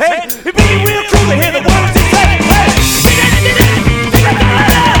smoke from his head. It be real cool to hear the words he said.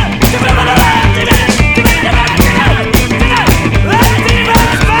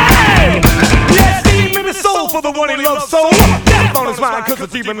 Yes, demon is soul for the one he loves so. Death on his mind cause the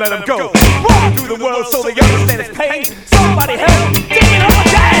demon let him go. Walking through the world so they understand his pain. Somebody help, demon all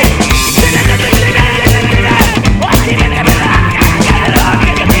day.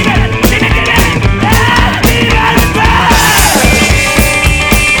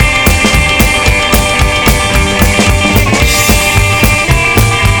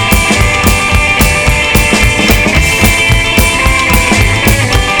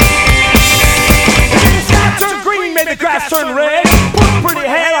 Turn red, put pretty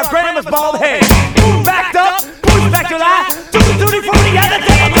hair on grandma's bald head. Move backed up, push back your eye. Do the duty for the other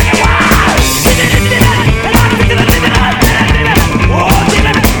devil, make it wild. And I'm thinking of living on. Oh,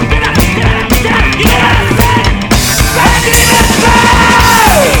 demon,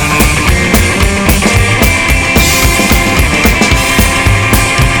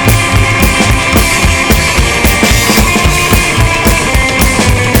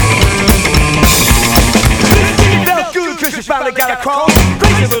 finally got a call.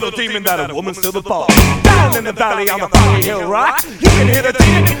 Crazy little demon that a woman still the fall. Down in the valley on the Foggy Hill Rock, you can hear the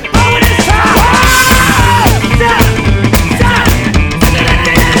demon blowing his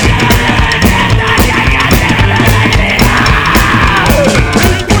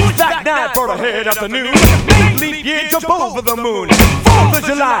Black night for the head afternoon. Big leap year, jump over the moon. 4th of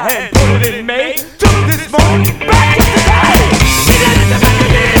July and put it in May. Took this morning back to today.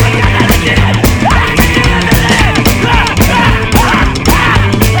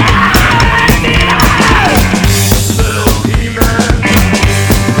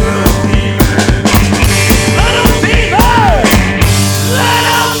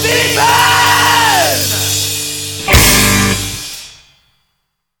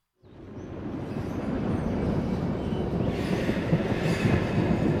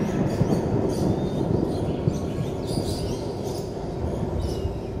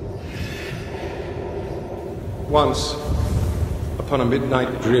 Once, upon a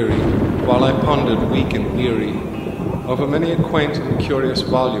midnight dreary, while I pondered weak and weary over many a quaint and curious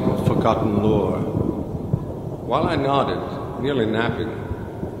volume of forgotten lore, while I nodded, nearly napping,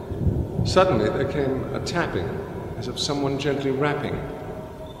 suddenly there came a tapping, as of someone gently rapping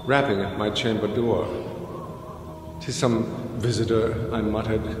at my chamber door. "'Tis some visitor," I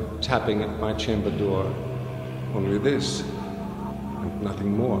muttered, tapping at my chamber door. "Only this, and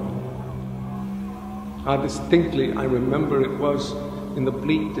nothing more." Distinctly I remember it was in the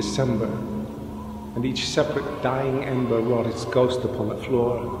bleak December, and each separate dying ember wrought its ghost upon the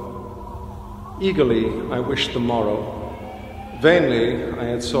floor. Eagerly I wished the morrow. Vainly I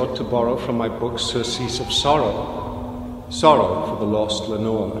had sought to borrow from my books surcease of sorrow, sorrow for the lost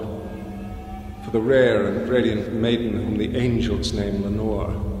Lenore, for the rare and radiant maiden whom the angels name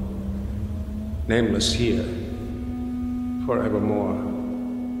Lenore. nameless here, forevermore.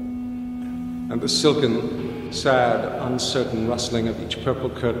 And the silken, sad, uncertain rustling of each purple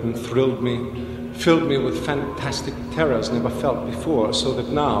curtain thrilled me, filled me with fantastic terrors never felt before, so that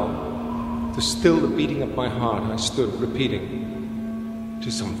now, to still the beating of my heart, I stood repeating,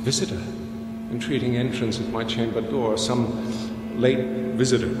 "'Tis some visitor, entreating entrance at my chamber door, some late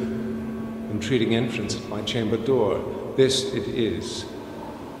visitor, entreating entrance at my chamber door. This it is,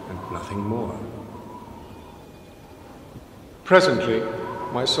 and nothing more." Presently,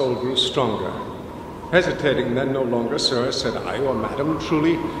 my soul grew stronger. Hesitating then no longer, "Sir," said I, "or madam,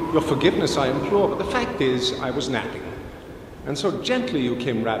 truly your forgiveness I implore, but the fact is I was napping. And so gently you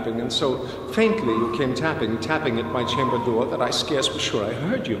came rapping, and so faintly you came tapping at my chamber door, that I scarce was sure I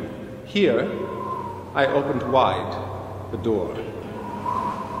heard you. Here, I opened wide the door.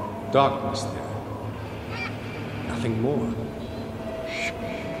 Darkness there. Nothing more.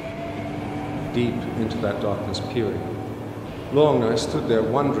 Deep into that darkness peering. Long I stood there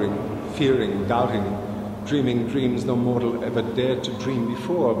wondering, fearing, doubting, dreaming dreams no mortal ever dared to dream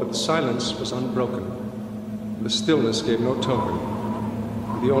before, but the silence was unbroken. The stillness gave no token.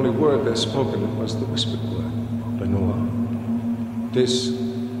 The only word there spoken was the whispered word, "Lenore." This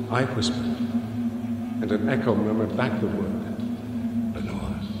I whispered, and an echo murmured back the word,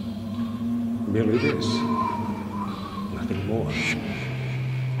 "Lenore." Merely this, nothing more.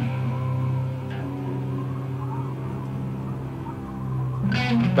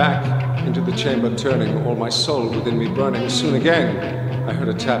 Back into the chamber turning, all my soul within me burning. Soon again I heard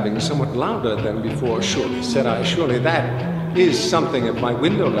a tapping, somewhat louder than before. "Surely," said I, "surely that is something at my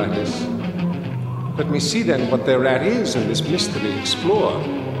window lattice. Let me see then what thereat is, and this mystery explore.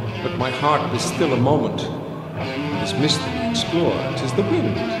 Let my heart be still a moment, this mystery explore. 'Tis the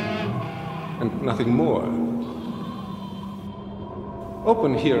wind, and nothing more."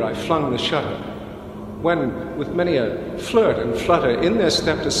 Open here I flung the shutter, when, with many a flirt and flutter, in there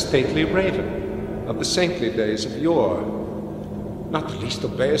stepped a stately raven of the saintly days of yore. Not the least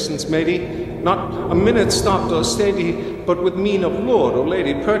obeisance made he, not a minute stopped or stayed he, but with mien of lord or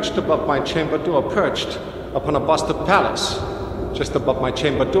lady perched above my chamber door, perched upon a bust of Pallas, just above my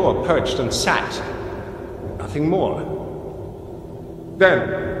chamber door, perched and sat. Nothing more.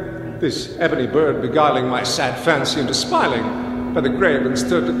 Then, this ebony bird beguiling my sad fancy into smiling, by the grave and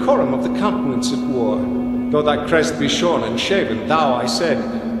stirred decorum of the countenance it wore. "Though thy crest be shorn and shaven, thou," I said,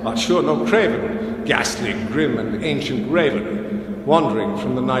 "art sure no craven, ghastly, grim, and ancient raven, wandering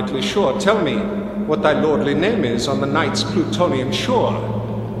from the nightly shore. Tell me what thy lordly name is on the night's Plutonian shore."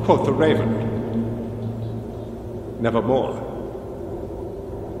 Quoth the raven, "Nevermore."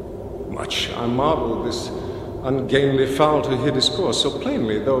 Much I marvel this ungainly fowl to hear discourse so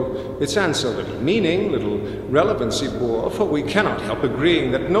plainly, though its answer little meaning, little relevancy bore, for we cannot help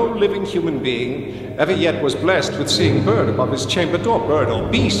agreeing that no living human being ever yet was blessed with seeing bird above his chamber door, bird or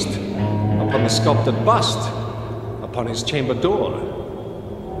beast, upon the sculpted bust, upon his chamber door,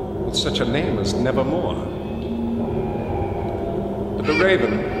 with such a name as Nevermore. But the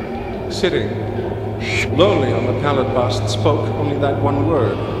raven, sitting lonely on the pallid bust, spoke only that one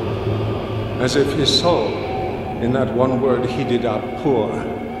word, as if his soul in that one word he did outpour.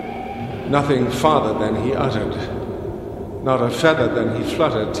 Nothing farther than he uttered, not a feather than he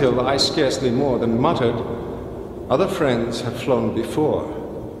fluttered, till I scarcely more than muttered, "Other friends have flown before.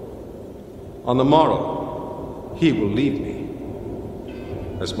 On the morrow he will leave me,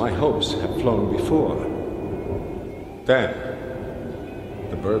 as my hopes have flown before." Then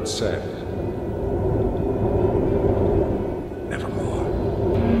the bird said, "Nevermore."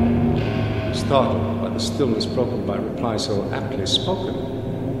 Startled by the stillness broken by reply so aptly spoken,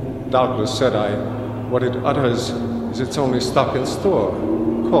 "Doubtless," said I, "what it utters is its only stock and store,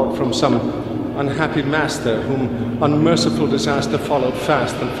 caught from some unhappy master, whom unmerciful disaster followed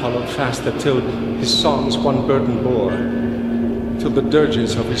fast and followed faster, till his songs one burden bore, till the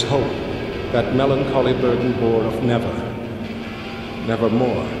dirges of his hope that melancholy burden bore of never,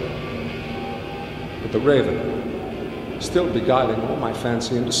 nevermore." But the raven, still beguiling all my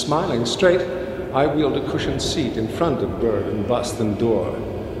fancy into smiling, straight I wheeled a cushioned seat in front of bird and bust and door.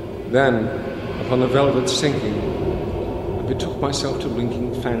 Then, upon the velvet sinking, I betook myself to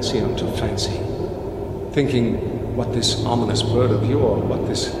linking fancy unto fancy, thinking what this ominous bird of yore, what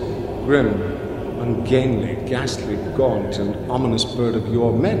this grim, ungainly, ghastly, gaunt, and ominous bird of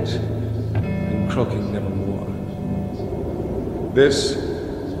yore meant in croaking nevermore. This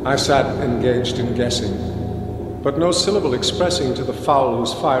I sat engaged in guessing, but no syllable expressing to the fowl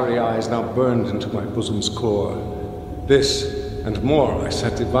whose fiery eyes now burned into my bosom's core. This and more I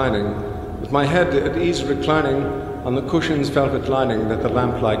sat divining, with my head at ease reclining, on the cushion's velvet lining that the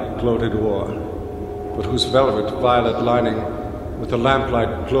lamplight gloated o'er, but whose velvet violet lining with the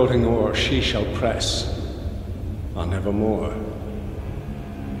lamplight gloating o'er she shall press on nevermore.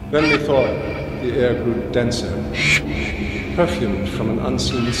 Then methought the air grew denser, perfumed from an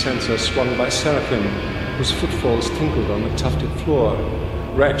unseen censer swung by seraphim, whose footfalls tinkled on the tufted floor.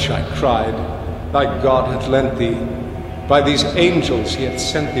 Wretch, I cried, thy God hath lent thee, by these angels he hath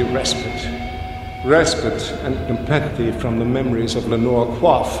sent thee respite and nepenthe from the memories of Lenore.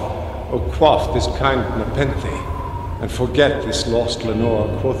 Quaff, O quaff this kind nepenthe, and forget this lost Lenore.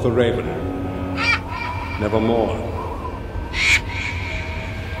 Quoth the raven, nevermore.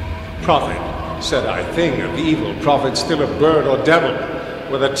 Prophet, said I, thing of evil, prophet, still a bird or devil,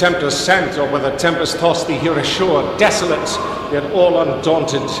 whether tempter sent or whether tempest tossed thee here ashore, desolate, yet all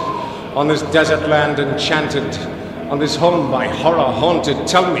undaunted, on this desert land enchanted, on this home by horror haunted.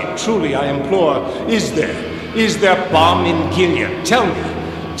 Tell me, truly I implore, is there balm in Gilead? Tell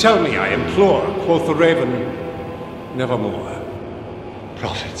me, I implore. Quoth the raven, nevermore.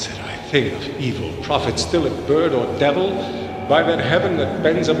 Prophet, said I, thing of evil, prophet, still a bird or devil, by that heaven that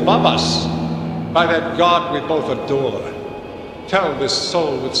bends above us, by that God we both adore. Tell this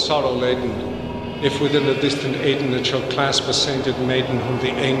soul with sorrow laden, if within the distant Aden it shall clasp a sainted maiden whom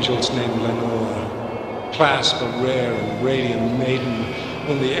the angels name Lenore. Clasp a rare and radiant maiden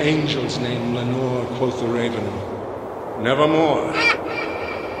whom the angels name Lenore. Quoth the raven, nevermore.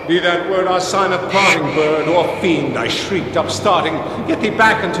 Be that word our sign of parting, bird or fiend, I shrieked, upstarting. Get thee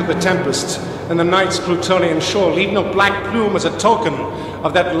back into the tempest and the night's Plutonian shore. Leave no black plume as a token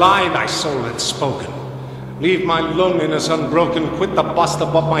of that lie thy soul had spoken. Leave my loneliness unbroken. Quit the bust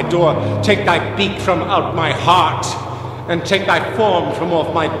above my door. Take thy beak from out my heart, and take thy form from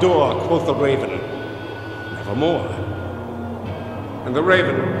off my door. Quoth the raven, nevermore. And the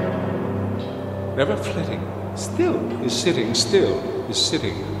raven, never flitting, still is sitting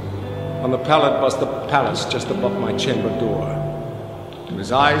on the pallid bust of palace just above my chamber door. And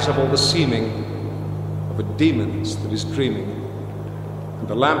his eyes have all the seeming of a demon's that is dreaming, and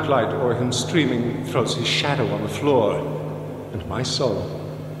the lamplight o'er him streaming throws his shadow on the floor, and my soul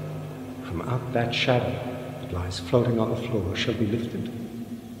from out that shadow that lies floating on the floor shall be lifted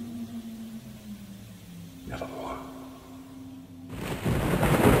nevermore.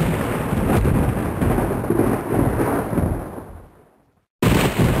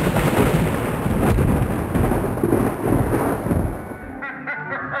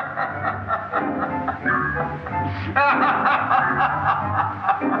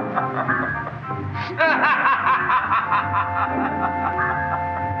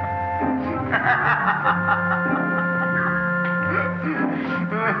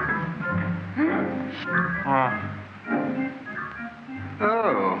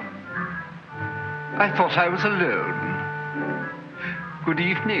 I thought I was alone. Good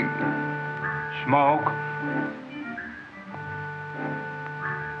evening. Smoke?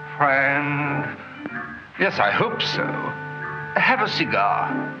 Friend? Yes, I hope so. Have a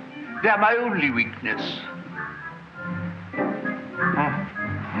cigar. They're my only weakness. Good.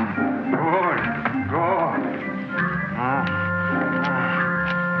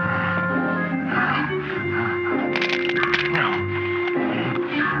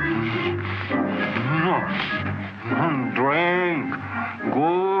 Drink.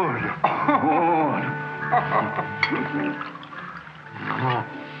 Good.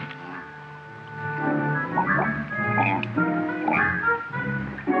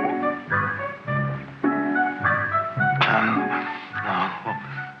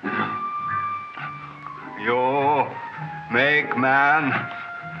 You make man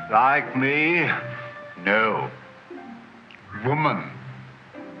like me? No. Woman.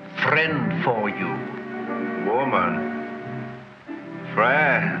 Friend for you. Woman.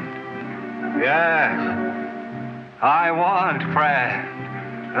 Friend. Yes. I want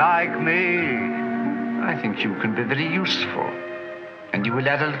friend like me. I think you can be very useful, and you will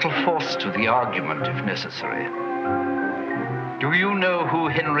add a little force to the argument if necessary. Do you know who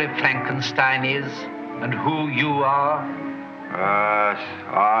Henry Frankenstein is and who you are? Yes,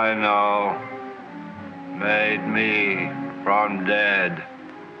 I know. Made me from dead.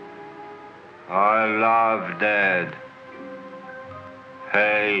 I love dead.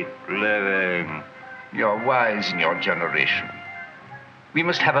 Hate living. You're wise in your generation. We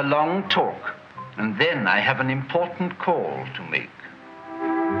must have a long talk, and then I have an important call to make.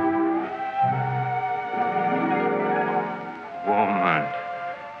 Woman.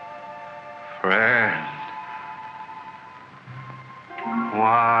 Friend.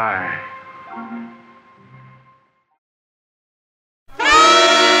 Why?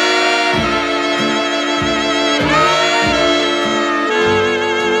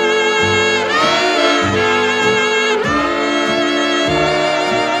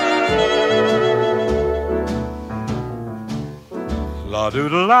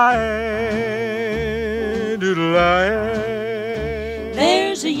 La-doodle-lie, doodle-lie.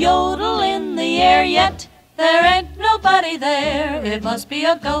 There's a yodel in the air, yet there ain't nobody there. It must be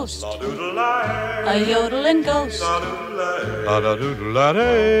a ghost, a yodeling ghost.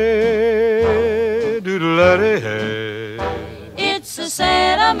 It's a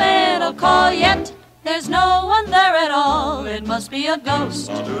sentimental call, yet there's no one there at all. It must be a ghost,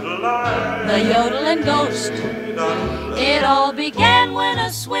 the yodeling ghost. It all began when a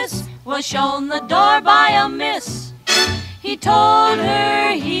Swiss was shown the door by a miss. He told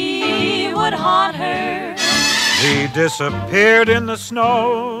her he would haunt her. He disappeared in the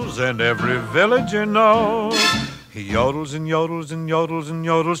snows, and every villager knows. He yodels and yodels and yodels and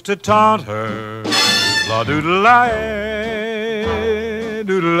yodels to taunt her. La-doodle-lie,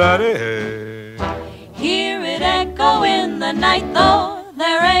 doodle-lie. Hear it echo in the night, though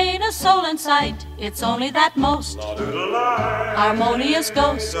there ain't a soul in sight. It's only that most harmonious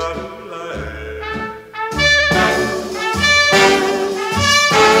ghost.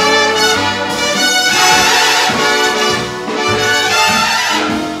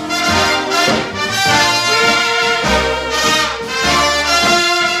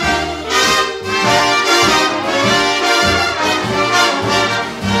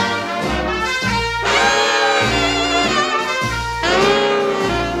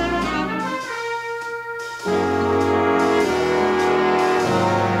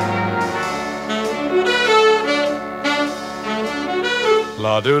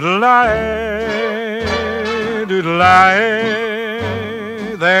 La-doodle-lie,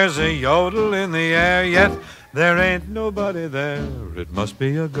 doodle-lie. There's a yodel in the air, yet there ain't nobody there. It must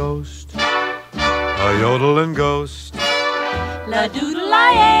be a ghost, a yodeling ghost.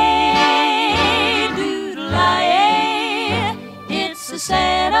 La-doodle-lie, doodle-lie. It's a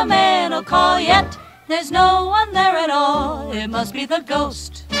sentimental call, yet there's no one there at all. It must be the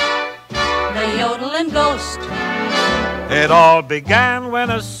ghost, the yodeling ghost. It all began when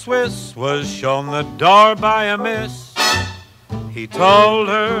a Swiss was shown the door by a miss. He told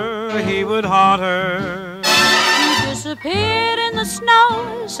her he would haunt her. He disappeared in the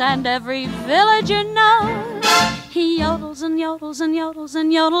snows, and every villager knows. He yodels and yodels and yodels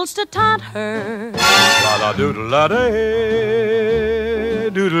and yodels to taunt her.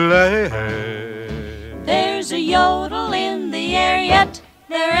 La-la-doodle-la-day, doodle-lay. There's a yodel in the air, yet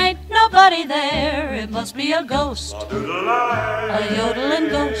there ain't nobody there. It must be a ghost, a yodeling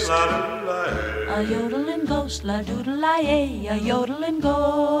ghost, a yodeling ghost, la doodle-lie, a yodeling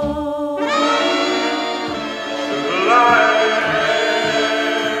ghost.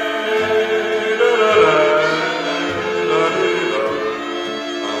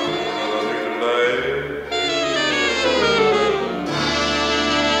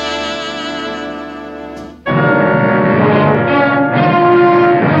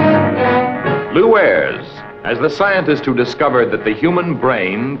 Lew Ayres, as the scientist who discovered that the human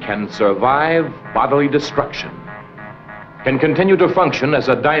brain can survive bodily destruction, can continue to function as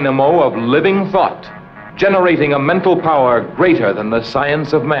a dynamo of living thought, generating a mental power greater than the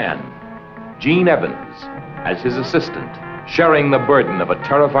science of man. Gene Evans, as his assistant, sharing the burden of a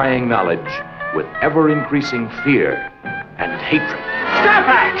terrifying knowledge with ever-increasing fear and hatred.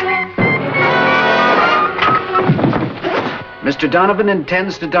 Stop it! Mr. Donovan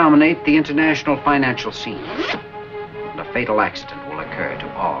intends to dominate the international financial scene. And a fatal accident will occur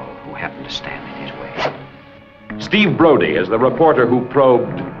to all who happen to stand in his way. Steve Brody as the reporter who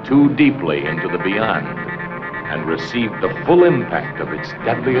probed too deeply into the beyond and received the full impact of its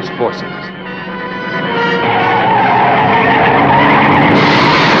deadliest forces.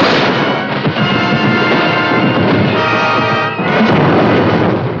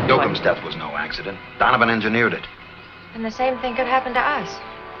 Yoakum's death was no accident. Donovan engineered it. And the same thing could happen to us.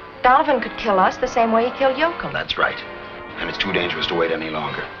 Donovan could kill us the same way he killed Yoakum. That's right. And it's too dangerous to wait any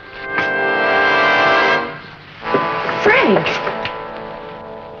longer. Frank!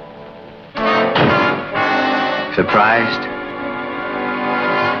 Surprised?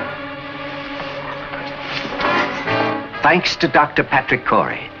 Thanks to Dr. Patrick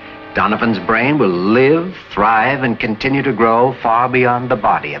Corey, Donovan's brain will live, thrive, and continue to grow far beyond the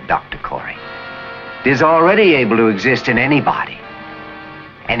body of Dr. Corey. It is already able to exist in any body,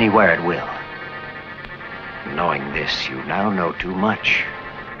 anywhere it will. Knowing this, you now know too much.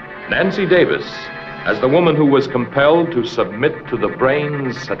 Nancy Davis, as the woman who was compelled to submit to the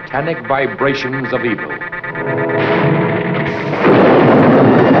brain's satanic vibrations of evil.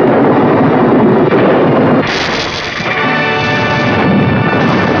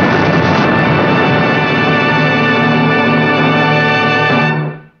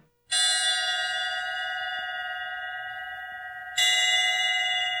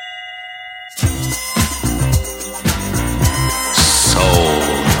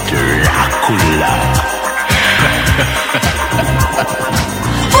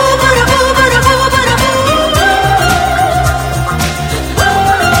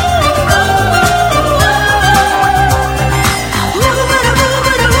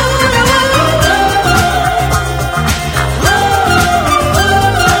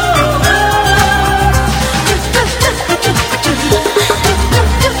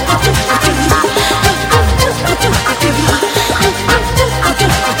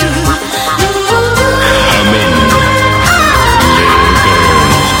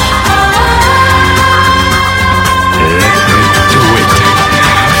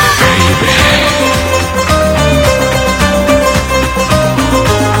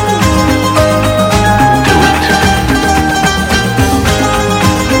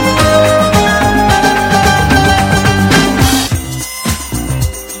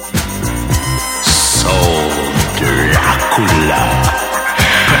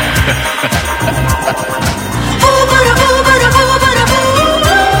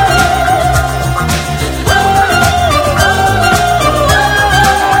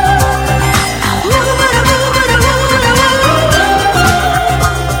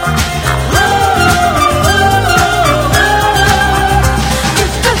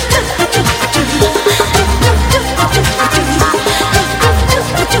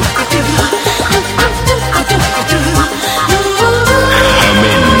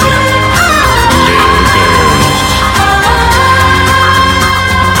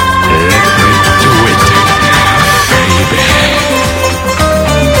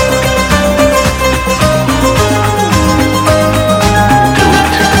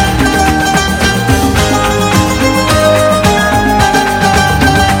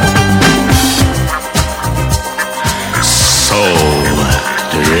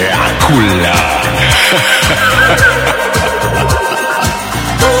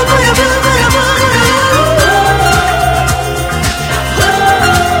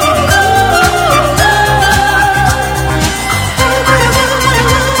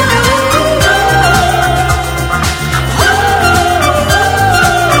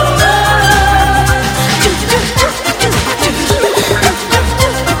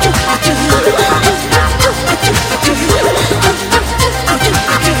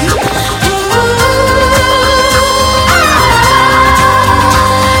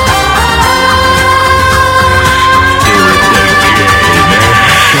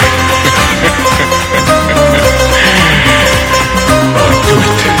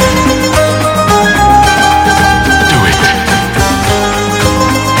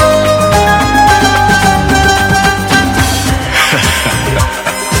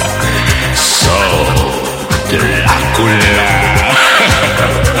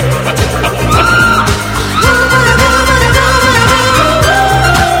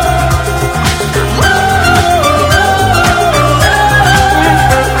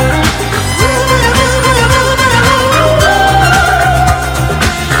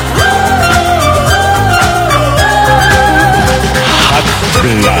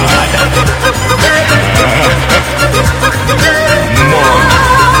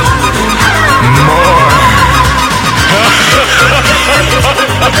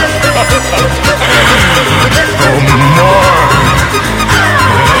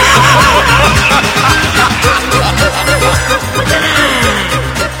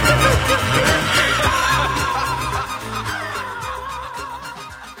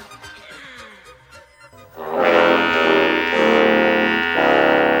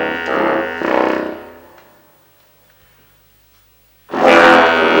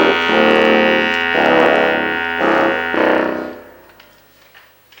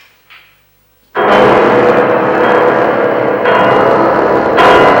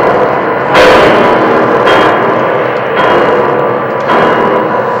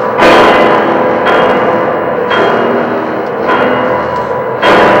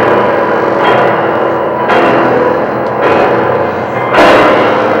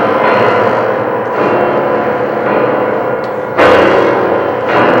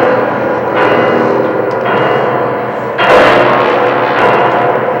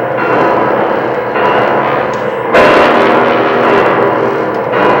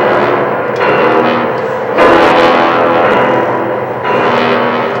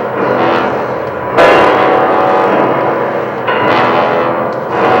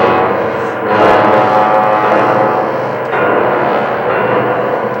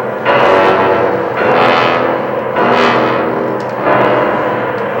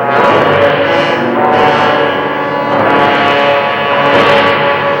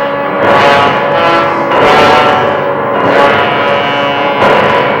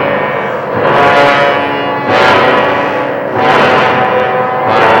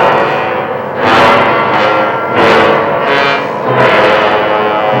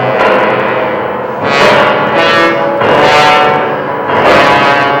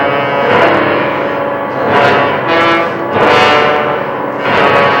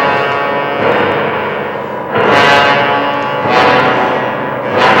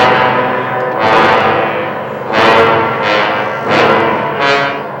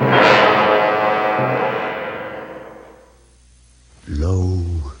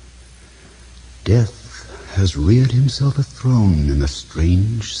 has reared himself a throne in a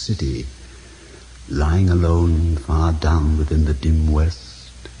strange city, lying alone far down within the dim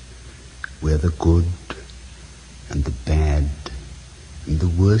west, where the good and the bad and the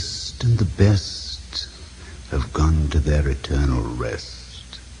worst and the best have gone to their eternal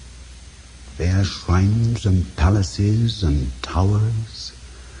rest. There are shrines and palaces and towers,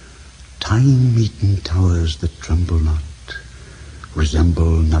 time-eaten towers that tremble not,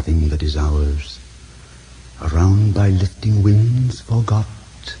 resemble nothing that is ours, around by lifting winds forgot,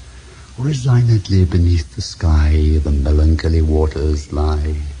 resignedly beneath the sky the melancholy waters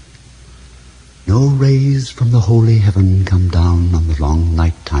lie. No rays from the holy heaven come down on the long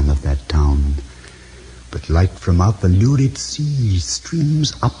night time of that town, but light from out the lurid sea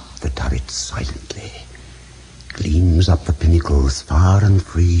streams up the turrets silently, gleams up the pinnacles far and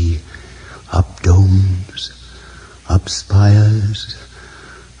free, up domes, up spires,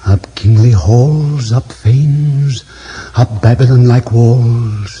 up kingly halls, up fanes, up Babylon-like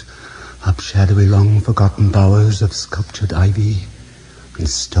walls, up shadowy long-forgotten bowers of sculptured ivy and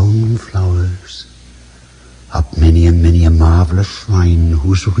stone flowers, up many and many a marvelous shrine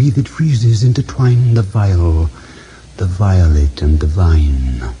whose wreathed friezes intertwine the viol, the violet and the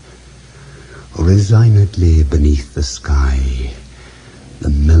vine, Resignedly beneath the sky, the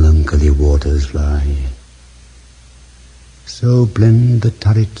melancholy waters lie. So blend the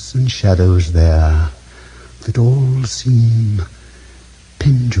turrets and shadows there, that all seem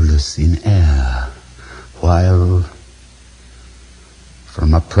pendulous in air, while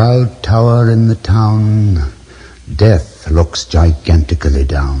from a proud tower in the town, death looks gigantically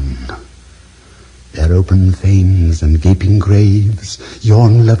down. Their open fanes and gaping graves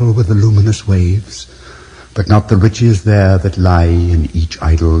yawn level with the luminous waves, but not the riches there that lie in each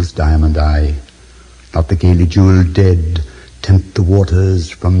idol's diamond eye. Not the gaily jeweled dead tempt the waters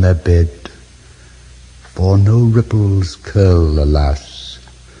from their bed, for no ripples curl, alas,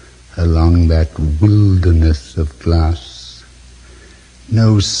 along that wilderness of glass.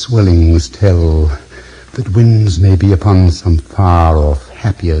 No swellings tell that winds may be upon some far-off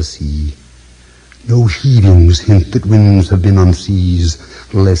happier sea. No heavings hint that winds have been on seas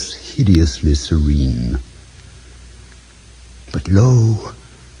less hideously serene. But lo,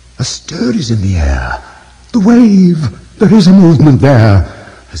 a stir is in the air. The wave, there is a movement there,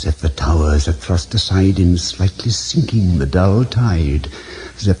 as if the towers had thrust aside in slightly sinking the dull tide,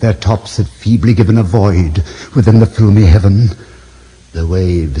 as if their tops had feebly given a void within the filmy heaven. The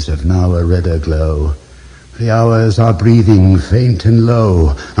waves have now a redder glow. The hours are breathing faint and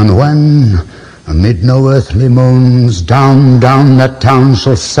low, and when, amid no earthly moans, down that town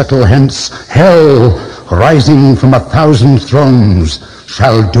shall settle hence, hell, rising from 1,000 thrones,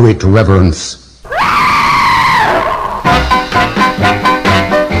 shall do it reverence.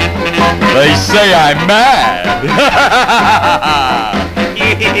 They say I'm mad.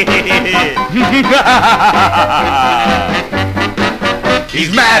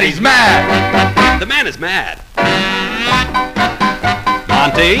 He's mad, he's mad. The man is mad.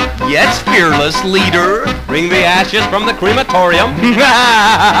 Monty? Yes, fearless leader. Bring the ashes from the crematorium.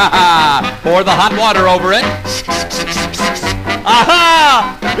 Pour the hot water over it.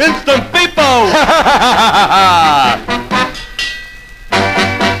 Aha! Instant people!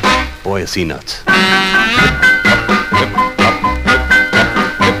 Boy, is he nuts.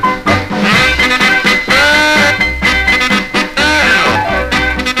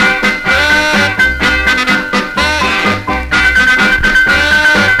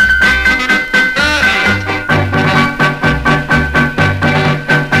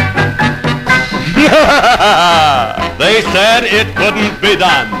 They said it couldn't be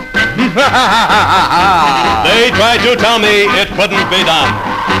done. They tried to tell me it couldn't be done.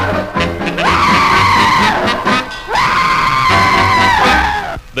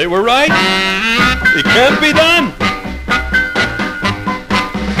 They were right. It can't be done.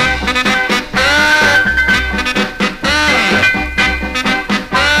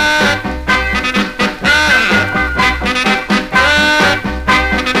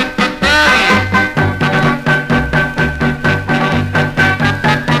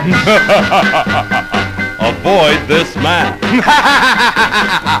 Avoid this man.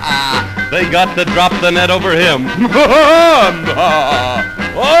 They got to drop the net over him.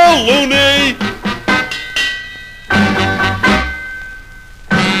 Oh, loony!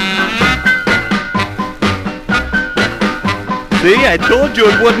 See, I told you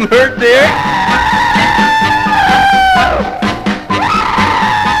it wouldn't hurt, dear.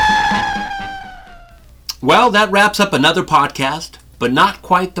 Well, that wraps up another podcast, but not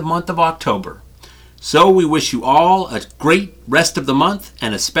quite the month of October. So we wish you all a great rest of the month,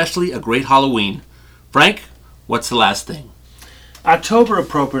 and especially a great Halloween. Frank, what's the last thing? October,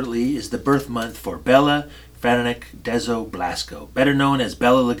 appropriately, is the birth month for Bela František Dezo Blasco, better known as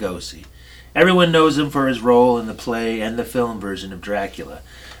Bela Lugosi. Everyone knows him for his role in the play and the film version of Dracula,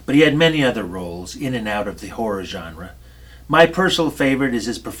 but he had many other roles in and out of the horror genre. My personal favorite is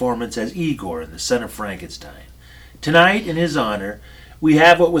his performance as Igor in The Son of Frankenstein. Tonight, in his honor, we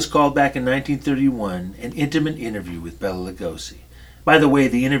have what was called back in 1931 an intimate interview with Bela Lugosi. By the way,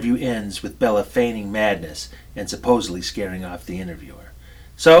 the interview ends with Bela feigning madness and supposedly scaring off the interviewer.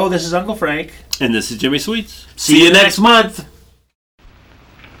 So, this is Uncle Frank. And this is Jimmy Sweets. See you next month.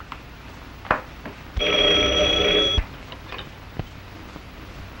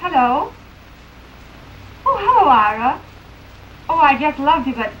 Hello? Oh, hello, Ira. Oh, I just loved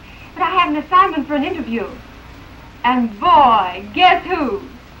you, but I have an assignment for an interview. And boy, guess who?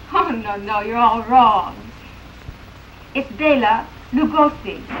 Oh, no, you're all wrong. It's Bela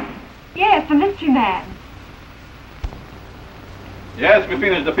Lugosi. Yes, the mystery man. Yes, we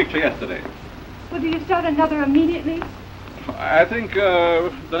finished the picture yesterday. Well, do you start another immediately? I think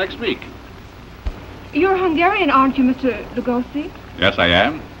the next week. You're Hungarian, aren't you, Mr. Lugosi? Yes, I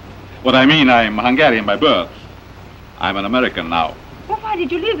am. What I mean, I'm Hungarian by birth. I'm an American now. Well, why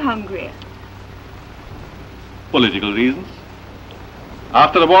did you leave Hungary? political reasons.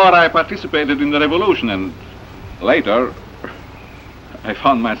 After the war, I participated in the revolution, and later, I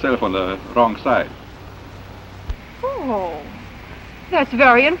found myself on the wrong side. Oh, that's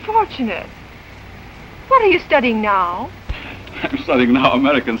very unfortunate. What are you studying now? I'm studying now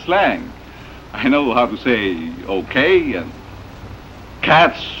American slang. I know how to say okay, and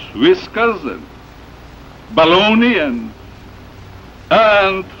cat's whiskers, and baloney, and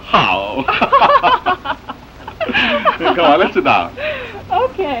how. Come on, let's sit down.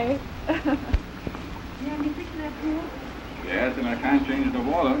 Okay. Yes, and I can't change the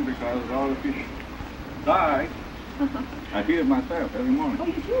water because all the fish die. I feed it myself every morning. Oh,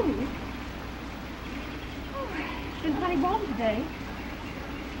 you do? Oh, it's been plenty warm today.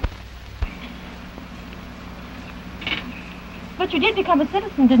 But you did become a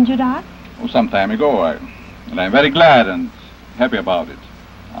citizen, didn't you, Doc? Oh, some time ago, and I'm very glad and happy about it.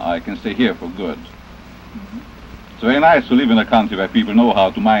 I can stay here for good. Mm-hmm. It's very nice to live in a country where people know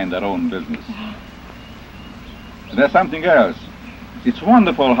how to mind their own business. And there's something else. It's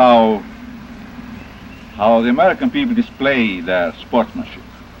wonderful how the American people display their sportsmanship.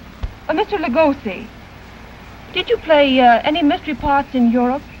 Mr. Lugosi, did you play any mystery parts in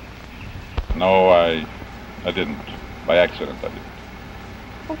Europe? No, I didn't. By accident, I did.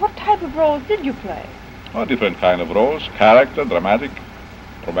 Well, what type of roles did you play? Oh, different kind of roles. Character, dramatic,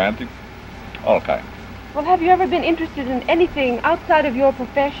 romantic, all kinds. Well, have you ever been interested in anything outside of your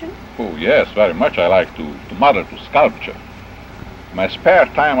profession? Oh, yes, very much. I like to model, to sculpture. In my spare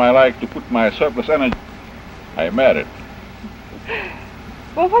time, I like to put my surplus energy. I married.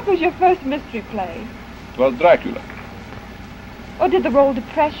 Well, what was your first mystery play? It was Dracula. Or did the role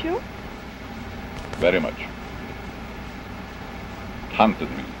depress you? Very much. It haunted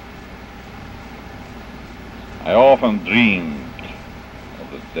me. I often dreamed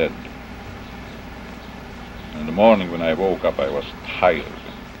of the dead. In the morning when I woke up, I was tired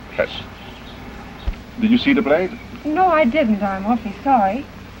and depressed. Did you see the play? No, I didn't. I'm awfully sorry.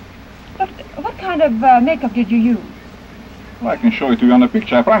 But what kind of makeup did you use? Well, I can show it to you on the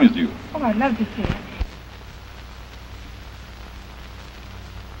picture I promised you. Oh, I'd love to see it.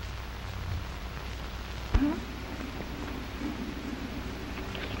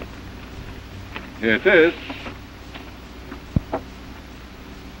 Here it is.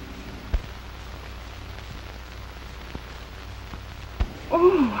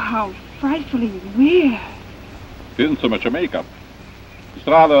 Oh, how frightfully weird. It isn't so much a makeup. It's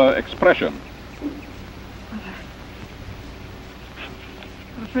rather expression.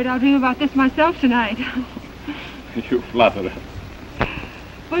 I'm afraid I'll dream about this myself tonight. You flatter her.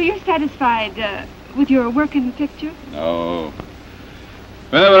 Were you satisfied with your work in the picture? No.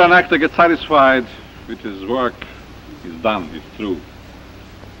 Whenever an actor gets satisfied with his work, he's done, he's through.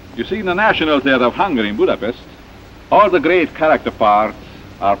 You see, in the National Theatre of Hungary in Budapest, all the great character parts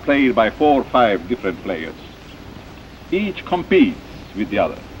are played by 4 or 5 different players. Each competes with the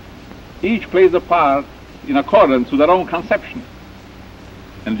other. Each plays a part in accordance with their own conception.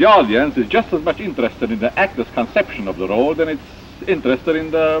 And the audience is just as much interested in the actor's conception of the role than it's interested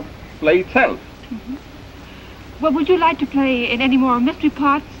in the play itself. Mm-hmm. Well, would you like to play in any more mystery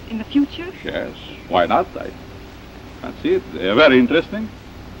parts in the future? Yes, why not? I fancy it. They're very interesting.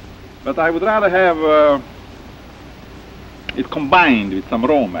 But I would rather have it combined with some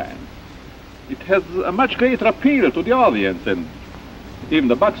romance. It has a much greater appeal to the audience, and even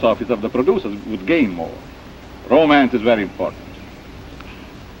the box office of the producers would gain more. Romance is very important.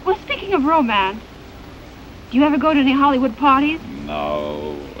 Well, speaking of romance, do you ever go to any Hollywood parties?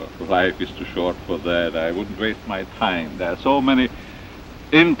 No, life is too short for that. I wouldn't waste my time. There are so many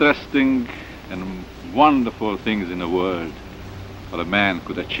interesting and wonderful things in the world that a man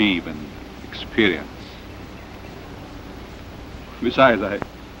could achieve and experience. Besides,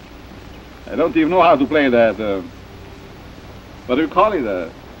 I don't even know how to play that, what do you call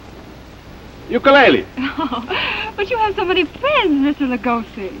it, ukulele. Oh, but you have so many friends, Mr.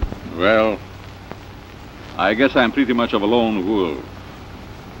 Lugosi. Well, I guess I'm pretty much of a lone wolf.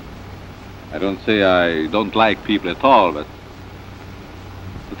 I don't say I don't like people at all, but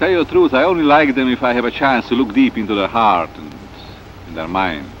to tell you the truth, I only like them if I have a chance to look deep into their heart and in their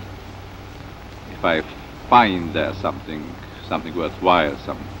mind. If I find there something worthwhile,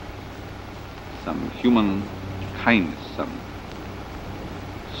 some human kindness, some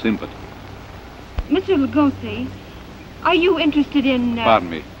sympathy. Mr. Lugosi, are you interested in... Pardon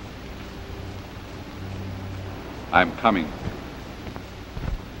me. I'm coming.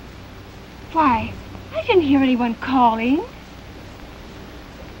 Why, I didn't hear anyone calling.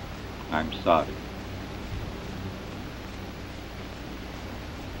 I'm sorry.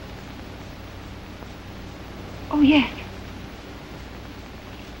 Oh, yes.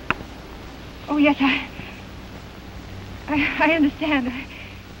 Oh, yes, I understand.